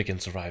 nobody can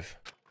survive.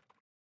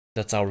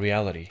 That's our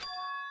reality.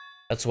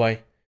 That's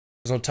why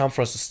there's no time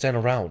for us to stand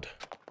around.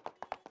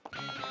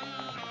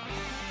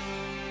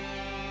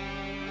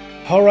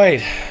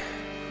 Alright,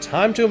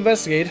 time to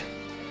investigate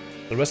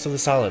the rest of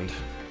this island.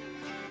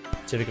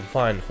 See if we can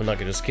find who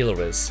Nagito's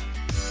killer is.